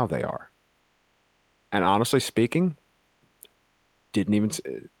 and how they are." And honestly speaking, didn't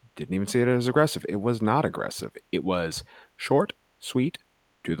even see it as aggressive. It was not aggressive. It was short, sweet,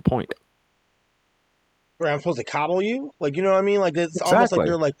 to the point. Where I'm supposed to coddle you? Like, you know what I mean? Like, it's almost like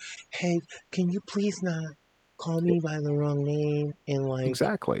they're like, hey, can you please not call me by the wrong name? And like,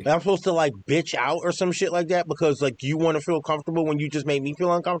 exactly. I'm supposed to like bitch out or some shit like that because like you want to feel comfortable when you just made me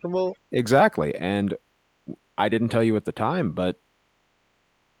feel uncomfortable? Exactly. And I didn't tell you at the time, but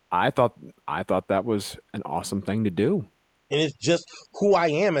I thought that was an awesome thing to do. And it's just who I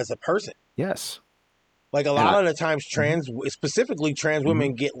am as a person. Yes. Like a lot of the times specifically trans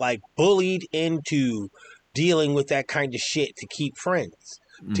women get like bullied into dealing with that kind of shit to keep friends,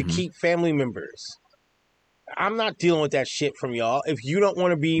 to keep family members. I'm not dealing with that shit from y'all. If you don't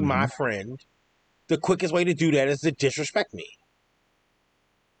want to be my friend, the quickest way to do that is to disrespect me.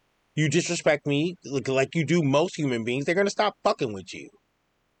 You disrespect me like you do most human beings, they're going to stop fucking with you.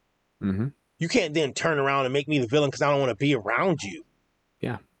 Mm-hmm. You can't then turn around and make me the villain because I don't want to be around you.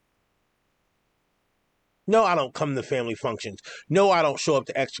 Yeah. No, I don't come to family functions. No, I don't show up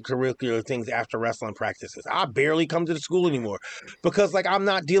to extracurricular things after wrestling practices. I barely come to the school anymore because like I'm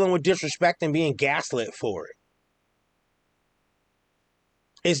not dealing with disrespect and being gaslit for it.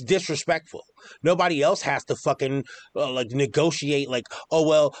 It's disrespectful. Nobody else has to fucking like negotiate like, oh,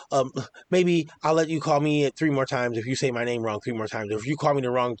 well, maybe I'll let you call me 3 more times if you say my name wrong 3 more times. If you call me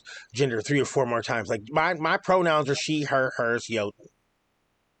the wrong gender 3 or 4 more times. Like my pronouns are she, her, hers, yo.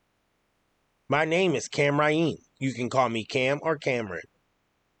 My name is Cam Ryan. You can call me Cam or Cameron.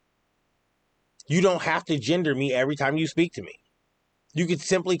 You don't have to gender me every time you speak to me. You could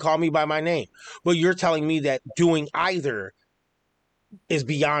simply call me by my name. But you're telling me that doing either is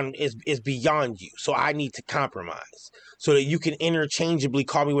beyond you. So I need to compromise so that you can interchangeably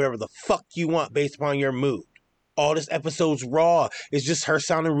call me whatever the fuck you want based upon your mood. All this episode's raw. It's just her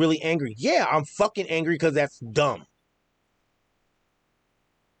sounding really angry. Yeah, I'm fucking angry because that's dumb.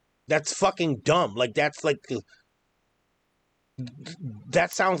 That's fucking dumb. Like that's like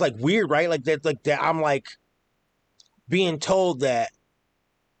that sounds like weird, right? Like that I'm like being told that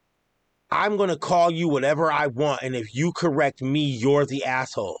I'm going to call you whatever I want, and if you correct me, you're the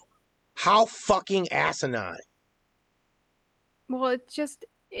asshole. How fucking asinine. Well,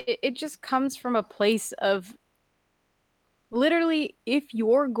 it just comes from a place of literally, if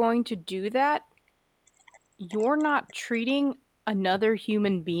you're going to do that, you're not treating another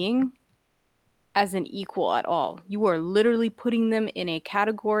human being as an equal at all. You are literally putting them in a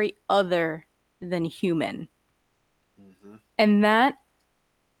category other than human. And that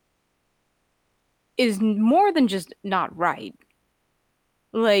is more than just not right.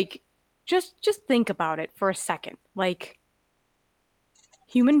 Like, just think about it for a second. Like,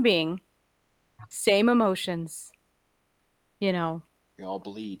 human being, same emotions, We all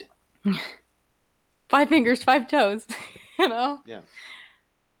bleed. 5 fingers, 5 toes, Yeah.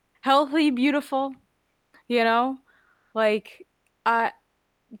 Healthy, beautiful, like, I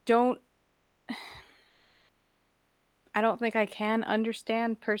don't think I can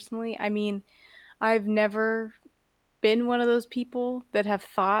understand personally. I mean, I've never been one of those people that have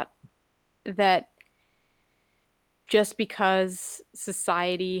thought that just because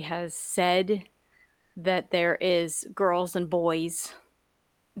society has said that there is girls and boys,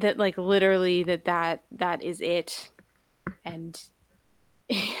 that like literally that is it, and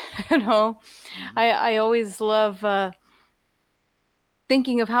You know, I always love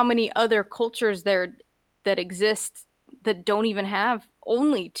thinking of how many other cultures there that exist that don't even have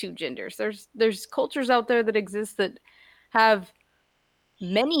only two genders. There's cultures out there that exist that have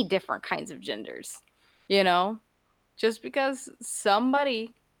many different kinds of genders, you know, just because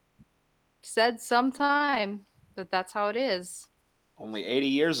somebody said sometime that that's how it is. Only 80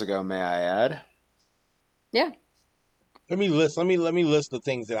 years ago, may I add? Yeah. Let me list the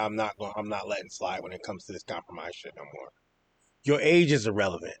things that I'm not letting slide when it comes to this compromise shit no more. Your age is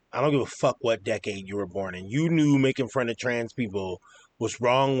irrelevant. I don't give a fuck what decade you were born in. You knew making fun of trans people was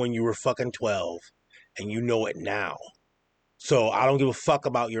wrong when you were fucking 12, and you know it now. So I don't give a fuck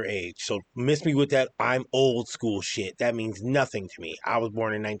about your age. So miss me with that I'm old school shit. That means nothing to me. I was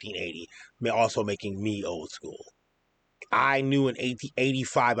born in 1980, also making me old school. I knew in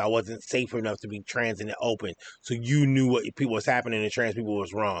 1885 I wasn't safe enough to be trans in the open. So you knew what was happening to trans people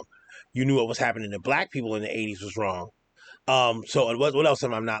was wrong. You knew what was happening to black people in the 80s was wrong. So what else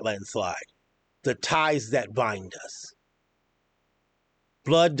am I not letting slide? The ties that bind us.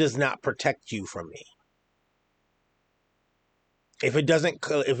 Blood does not protect you from me. If it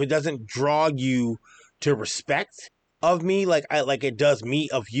doesn't draw you to respect of me like it does me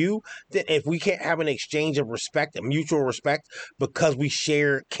of you, then if we can't have an exchange of respect, a mutual respect, because we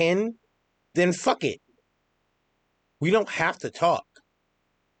share kin, then fuck it. We don't have to talk.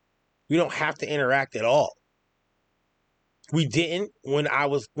 We don't have to interact at all. We didn't when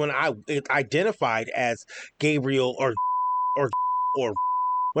I identified as Gabriel or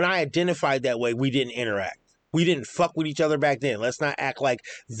when I identified that way, we didn't interact. We didn't fuck with each other back then. Let's not act like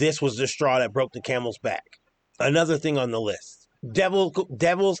this was the straw that broke the camel's back. Another thing on the list.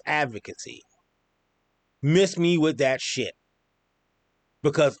 Devil's advocacy. Miss me with that shit.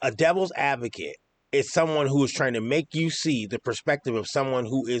 Because a devil's advocate is someone who is trying to make you see the perspective of someone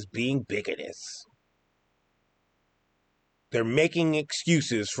who is being bigotous. They're making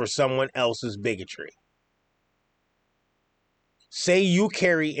excuses for someone else's bigotry. Say you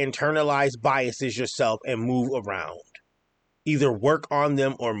carry internalized biases yourself and move around. Either work on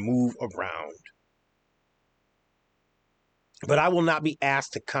them or move around. But I will not be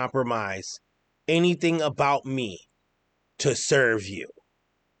asked to compromise anything about me to serve you.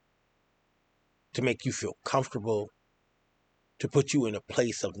 To make you feel comfortable. To put you in a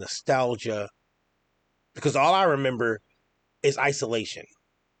place of nostalgia. Because all I remember is isolation.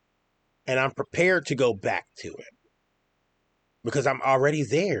 And I'm prepared to go back to it. Because I'm already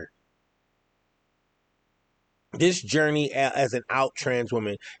there. This journey as an out trans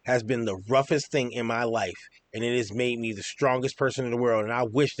woman has been the roughest thing in my life. And it has made me the strongest person in the world. And I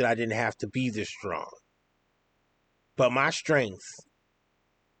wish that I didn't have to be this strong. But my strength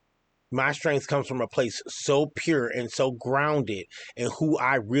comes from a place so pure and so grounded in who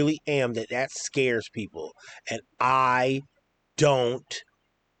I really am that scares people. And I don't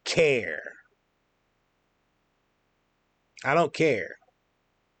care. I don't care.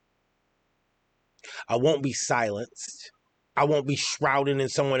 I won't be silenced. I won't be shrouded in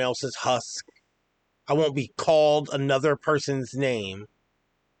someone else's husk. I won't be called another person's name.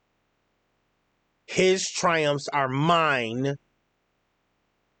 His triumphs are mine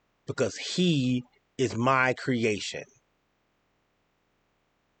because he is my creation.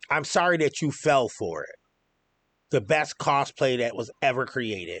 I'm sorry that you fell for it. The best cosplay that was ever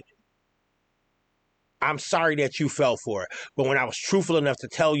created. I'm sorry that you fell for it. But when I was truthful enough to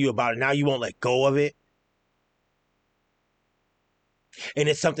tell you about it, now you won't let go of it. And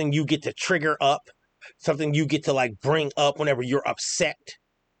it's something you get to trigger up. Something you get to bring up whenever you're upset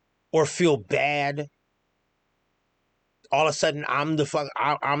or feel bad. All of a sudden, I'm the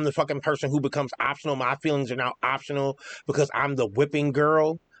fucking person who becomes optional. My feelings are now optional because I'm the whipping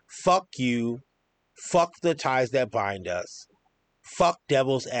girl. Fuck you. Fuck the ties that bind us. Fuck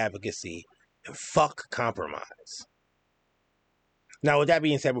devil's advocacy. And fuck compromise. Now, with that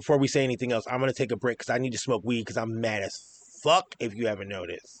being said, before we say anything else, I'm going to take a break because I need to smoke weed because I'm mad as fuck, if you haven't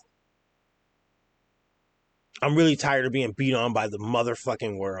noticed. I'm really tired of being beat on by the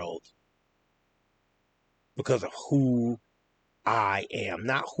motherfucking world. Because of who I am.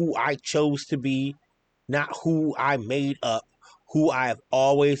 Not who I chose to be. Not who I made up. Who I have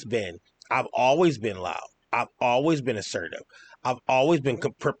always been. I've always been loud. I've always been assertive. I've always been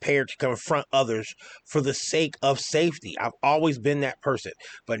prepared to confront others for the sake of safety. I've always been that person.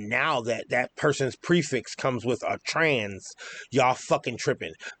 But now that person's prefix comes with a trans, y'all fucking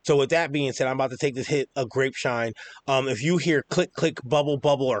tripping. So with that being said, I'm about to take this hit of grape shine. If you hear click, click, bubble,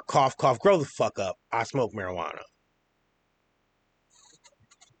 bubble, or cough, cough, grow the fuck up. I smoke marijuana.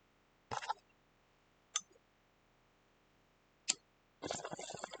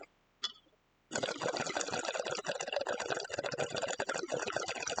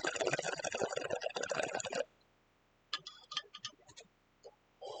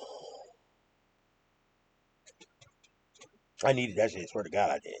 I needed that shit. Swear to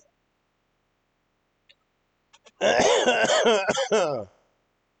God, I did.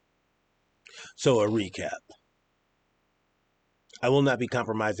 So a recap. I will not be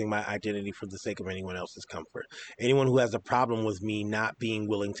compromising my identity for the sake of anyone else's comfort. Anyone who has a problem with me not being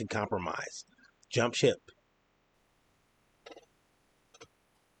willing to compromise, jump ship.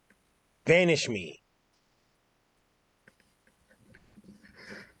 Banish me.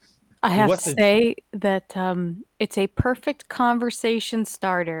 I have What's to the- say that it's a perfect conversation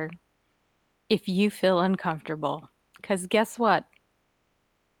starter if you feel uncomfortable. Because guess what?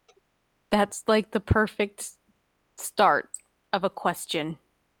 That's like the perfect start of a question.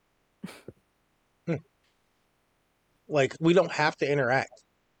 Like, we don't have to interact.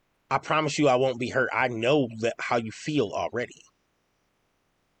 I promise you I won't be hurt. I know that how you feel already.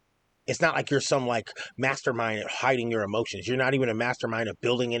 It's not like you're some like mastermind at hiding your emotions. You're not even a mastermind of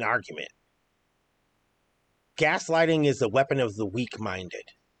building an argument. Gaslighting is the weapon of the weak-minded.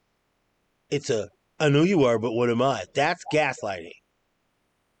 It's a, I know you are, but what am I? That's gaslighting.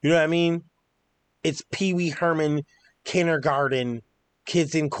 You know what I mean? It's Pee Wee Herman, kindergarten,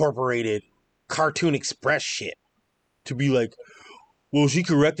 Kids Incorporated, Cartoon Express shit. To be like, well, she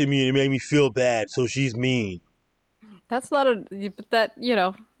corrected me and it made me feel bad, so she's mean. That's not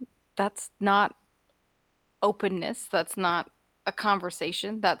that's not openness. That's not a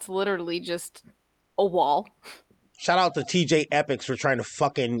conversation. That's literally just a wall. Shout out to TJ Epics for trying to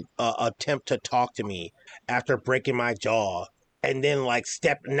fucking attempt to talk to me after breaking my jaw. And then like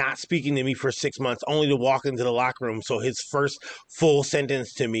not speaking to me for 6 months, only to walk into the locker room. So his first full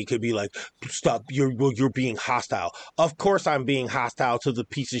sentence to me could be like, "Stop! You're being hostile." Of course, I'm being hostile to the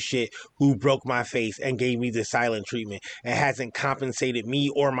piece of shit who broke my face and gave me the silent treatment and hasn't compensated me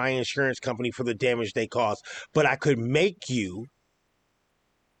or my insurance company for the damage they caused. But I could make you.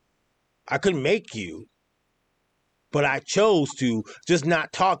 But I chose to just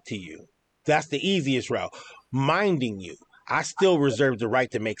not talk to you. That's the easiest route. Minding you. I still reserve the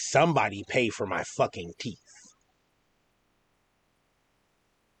right to make somebody pay for my fucking teeth.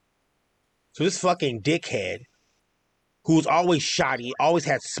 So this fucking dickhead, who's always shoddy, always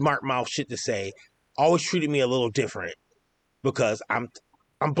had smart mouth shit to say, always treated me a little different because I'm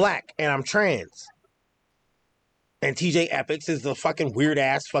black and I'm trans. And TJ Epics is the fucking weird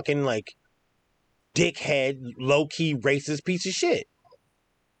ass fucking like dickhead, low-key racist piece of shit.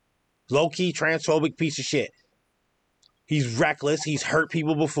 Low-key transphobic piece of shit. He's reckless. He's hurt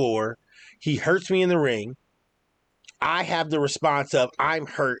people before. He hurts me in the ring. I have the response of I'm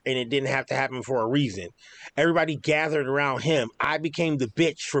hurt and it didn't have to happen for a reason. Everybody gathered around him. I became the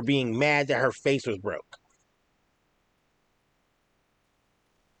bitch for being mad that her face was broke.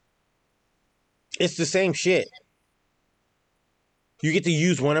 It's the same shit. You get to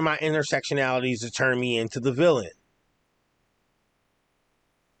use one of my intersectionalities to turn me into the villain.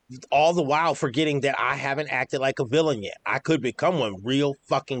 All the while forgetting that I haven't acted like a villain yet. I could become one real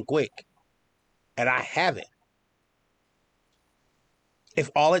fucking quick. And I haven't. If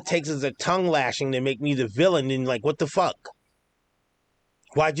all it takes is a tongue lashing to make me the villain, then like, what the fuck?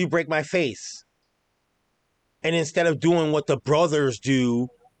 Why'd you break my face? And instead of doing what the brothers do,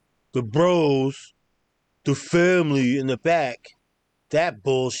 the bros, the family in the back, that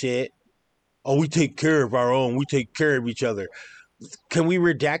bullshit. Oh, we take care of our own. We take care of each other. Can we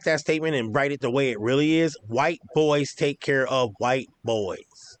redact that statement and write it the way it really is? White boys take care of white boys.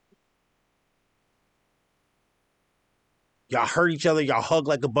 Y'all hurt each other. Y'all hug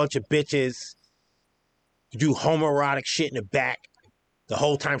like a bunch of bitches. You do homoerotic shit in the back. The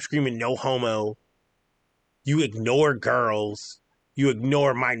whole time screaming no homo. You ignore girls. You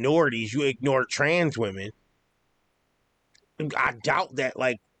ignore minorities. You ignore trans women. I doubt that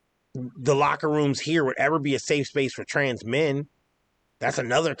like the locker rooms here would ever be a safe space for trans men. That's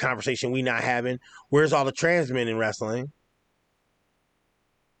another conversation we not having. Where's all the trans men in wrestling?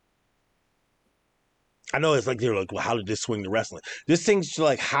 I know it's like they're like, well, how did this swing to wrestling? This thing's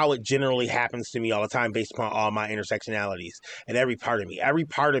like how it generally happens to me all the time based upon all my intersectionalities and every part of me. Every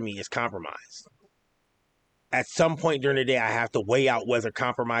part of me is compromised. At some point during the day, I have to weigh out whether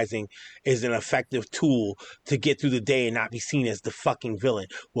compromising is an effective tool to get through the day and not be seen as the fucking villain.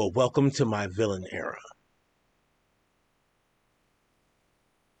 Well, welcome to my villain era.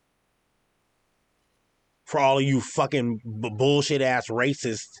 For all of you fucking bullshit ass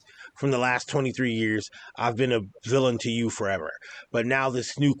racists from the last 23 years, I've been a villain to you forever. But now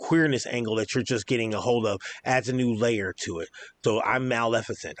this new queerness angle that you're just getting a hold of adds a new layer to it. So I'm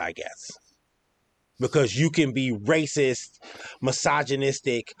Maleficent, I guess. because you can be racist,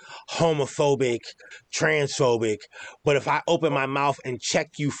 misogynistic, homophobic, transphobic. But if I open my mouth and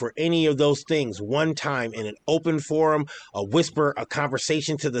check you for any of those things one time in an open forum, a whisper, a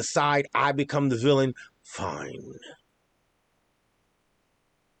conversation to the side, I become the villain. Fine.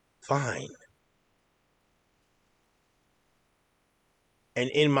 Fine. And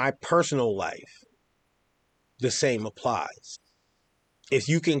in my personal life, the same applies. If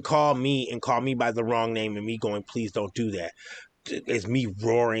you can call me and call me by the wrong name and me going, please don't do that, it's me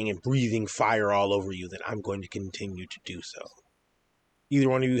roaring and breathing fire all over you, then I'm going to continue to do so. Either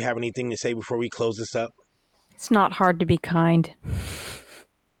one of you have anything to say before we close this up? It's not hard to be kind.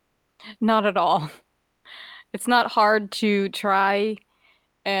 Not at all. It's not hard to try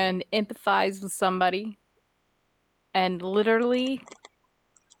and empathize with somebody. And literally,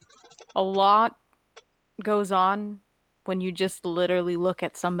 a lot goes on when you just literally look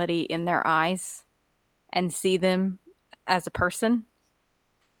at somebody in their eyes and see them as a person.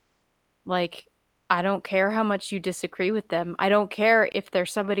 Like, I don't care how much you disagree with them. I don't care if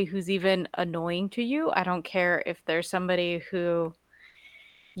there's somebody who's even annoying to you. I don't care if there's somebody who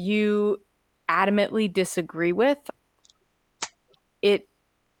you adamantly disagree with.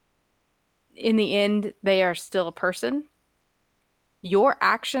 In the end, they are still a person. Your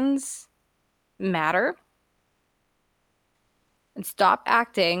actions matter. And stop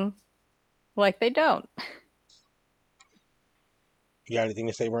acting like they don't. You got anything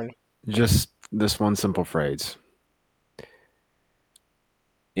to say, Bernie? Just this one simple phrase.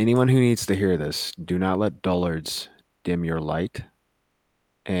 Anyone who needs to hear this, do not let dullards dim your light.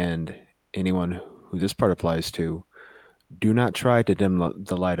 And anyone who this part applies to, do not try to dim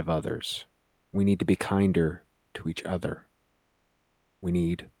the light of others. We need to be kinder to each other. We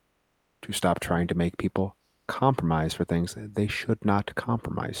need to stop trying to make people compromise for things that they should not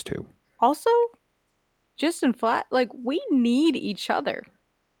compromise to. Also, just in flat, like, we need each other.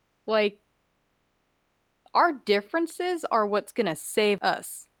 Like, our differences are what's going to save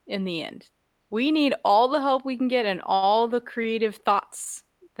us in the end. We need all the help we can get and all the creative thoughts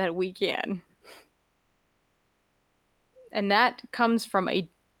that we can. And that comes from a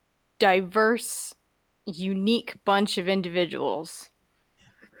diverse, unique bunch of individuals.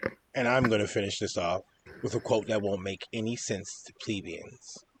 And I'm going to finish this off with a quote that won't make any sense to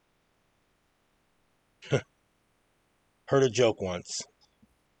plebeians. Heard a joke once.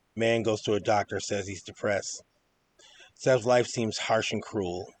 Man goes to a doctor, says he's depressed. Says life seems harsh and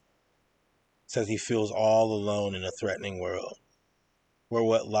cruel. Says he feels all alone in a threatening world, where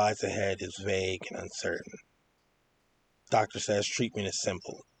what lies ahead is vague and uncertain. Doctor says treatment is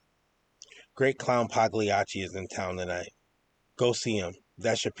simple. Great clown Pagliacci is in town tonight. Go see him.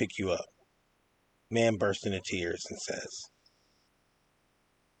 That should pick you up. Man bursts into tears and says,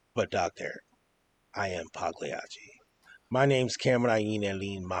 but doctor, I am Pagliacci. My name's Cameron Ayin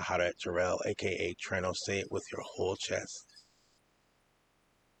Aline Maharet Jarrell, a.k.a. Treno. Say it with your whole chest.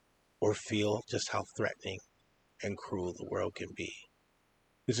 Or feel just how threatening and cruel the world can be.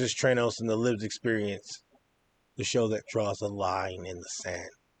 This is Trenos and the Lived Experience, the show that draws a line in the sand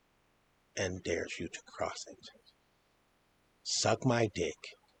and dares you to cross it. Suck my dick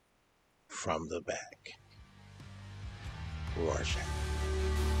from the back. Rorschach.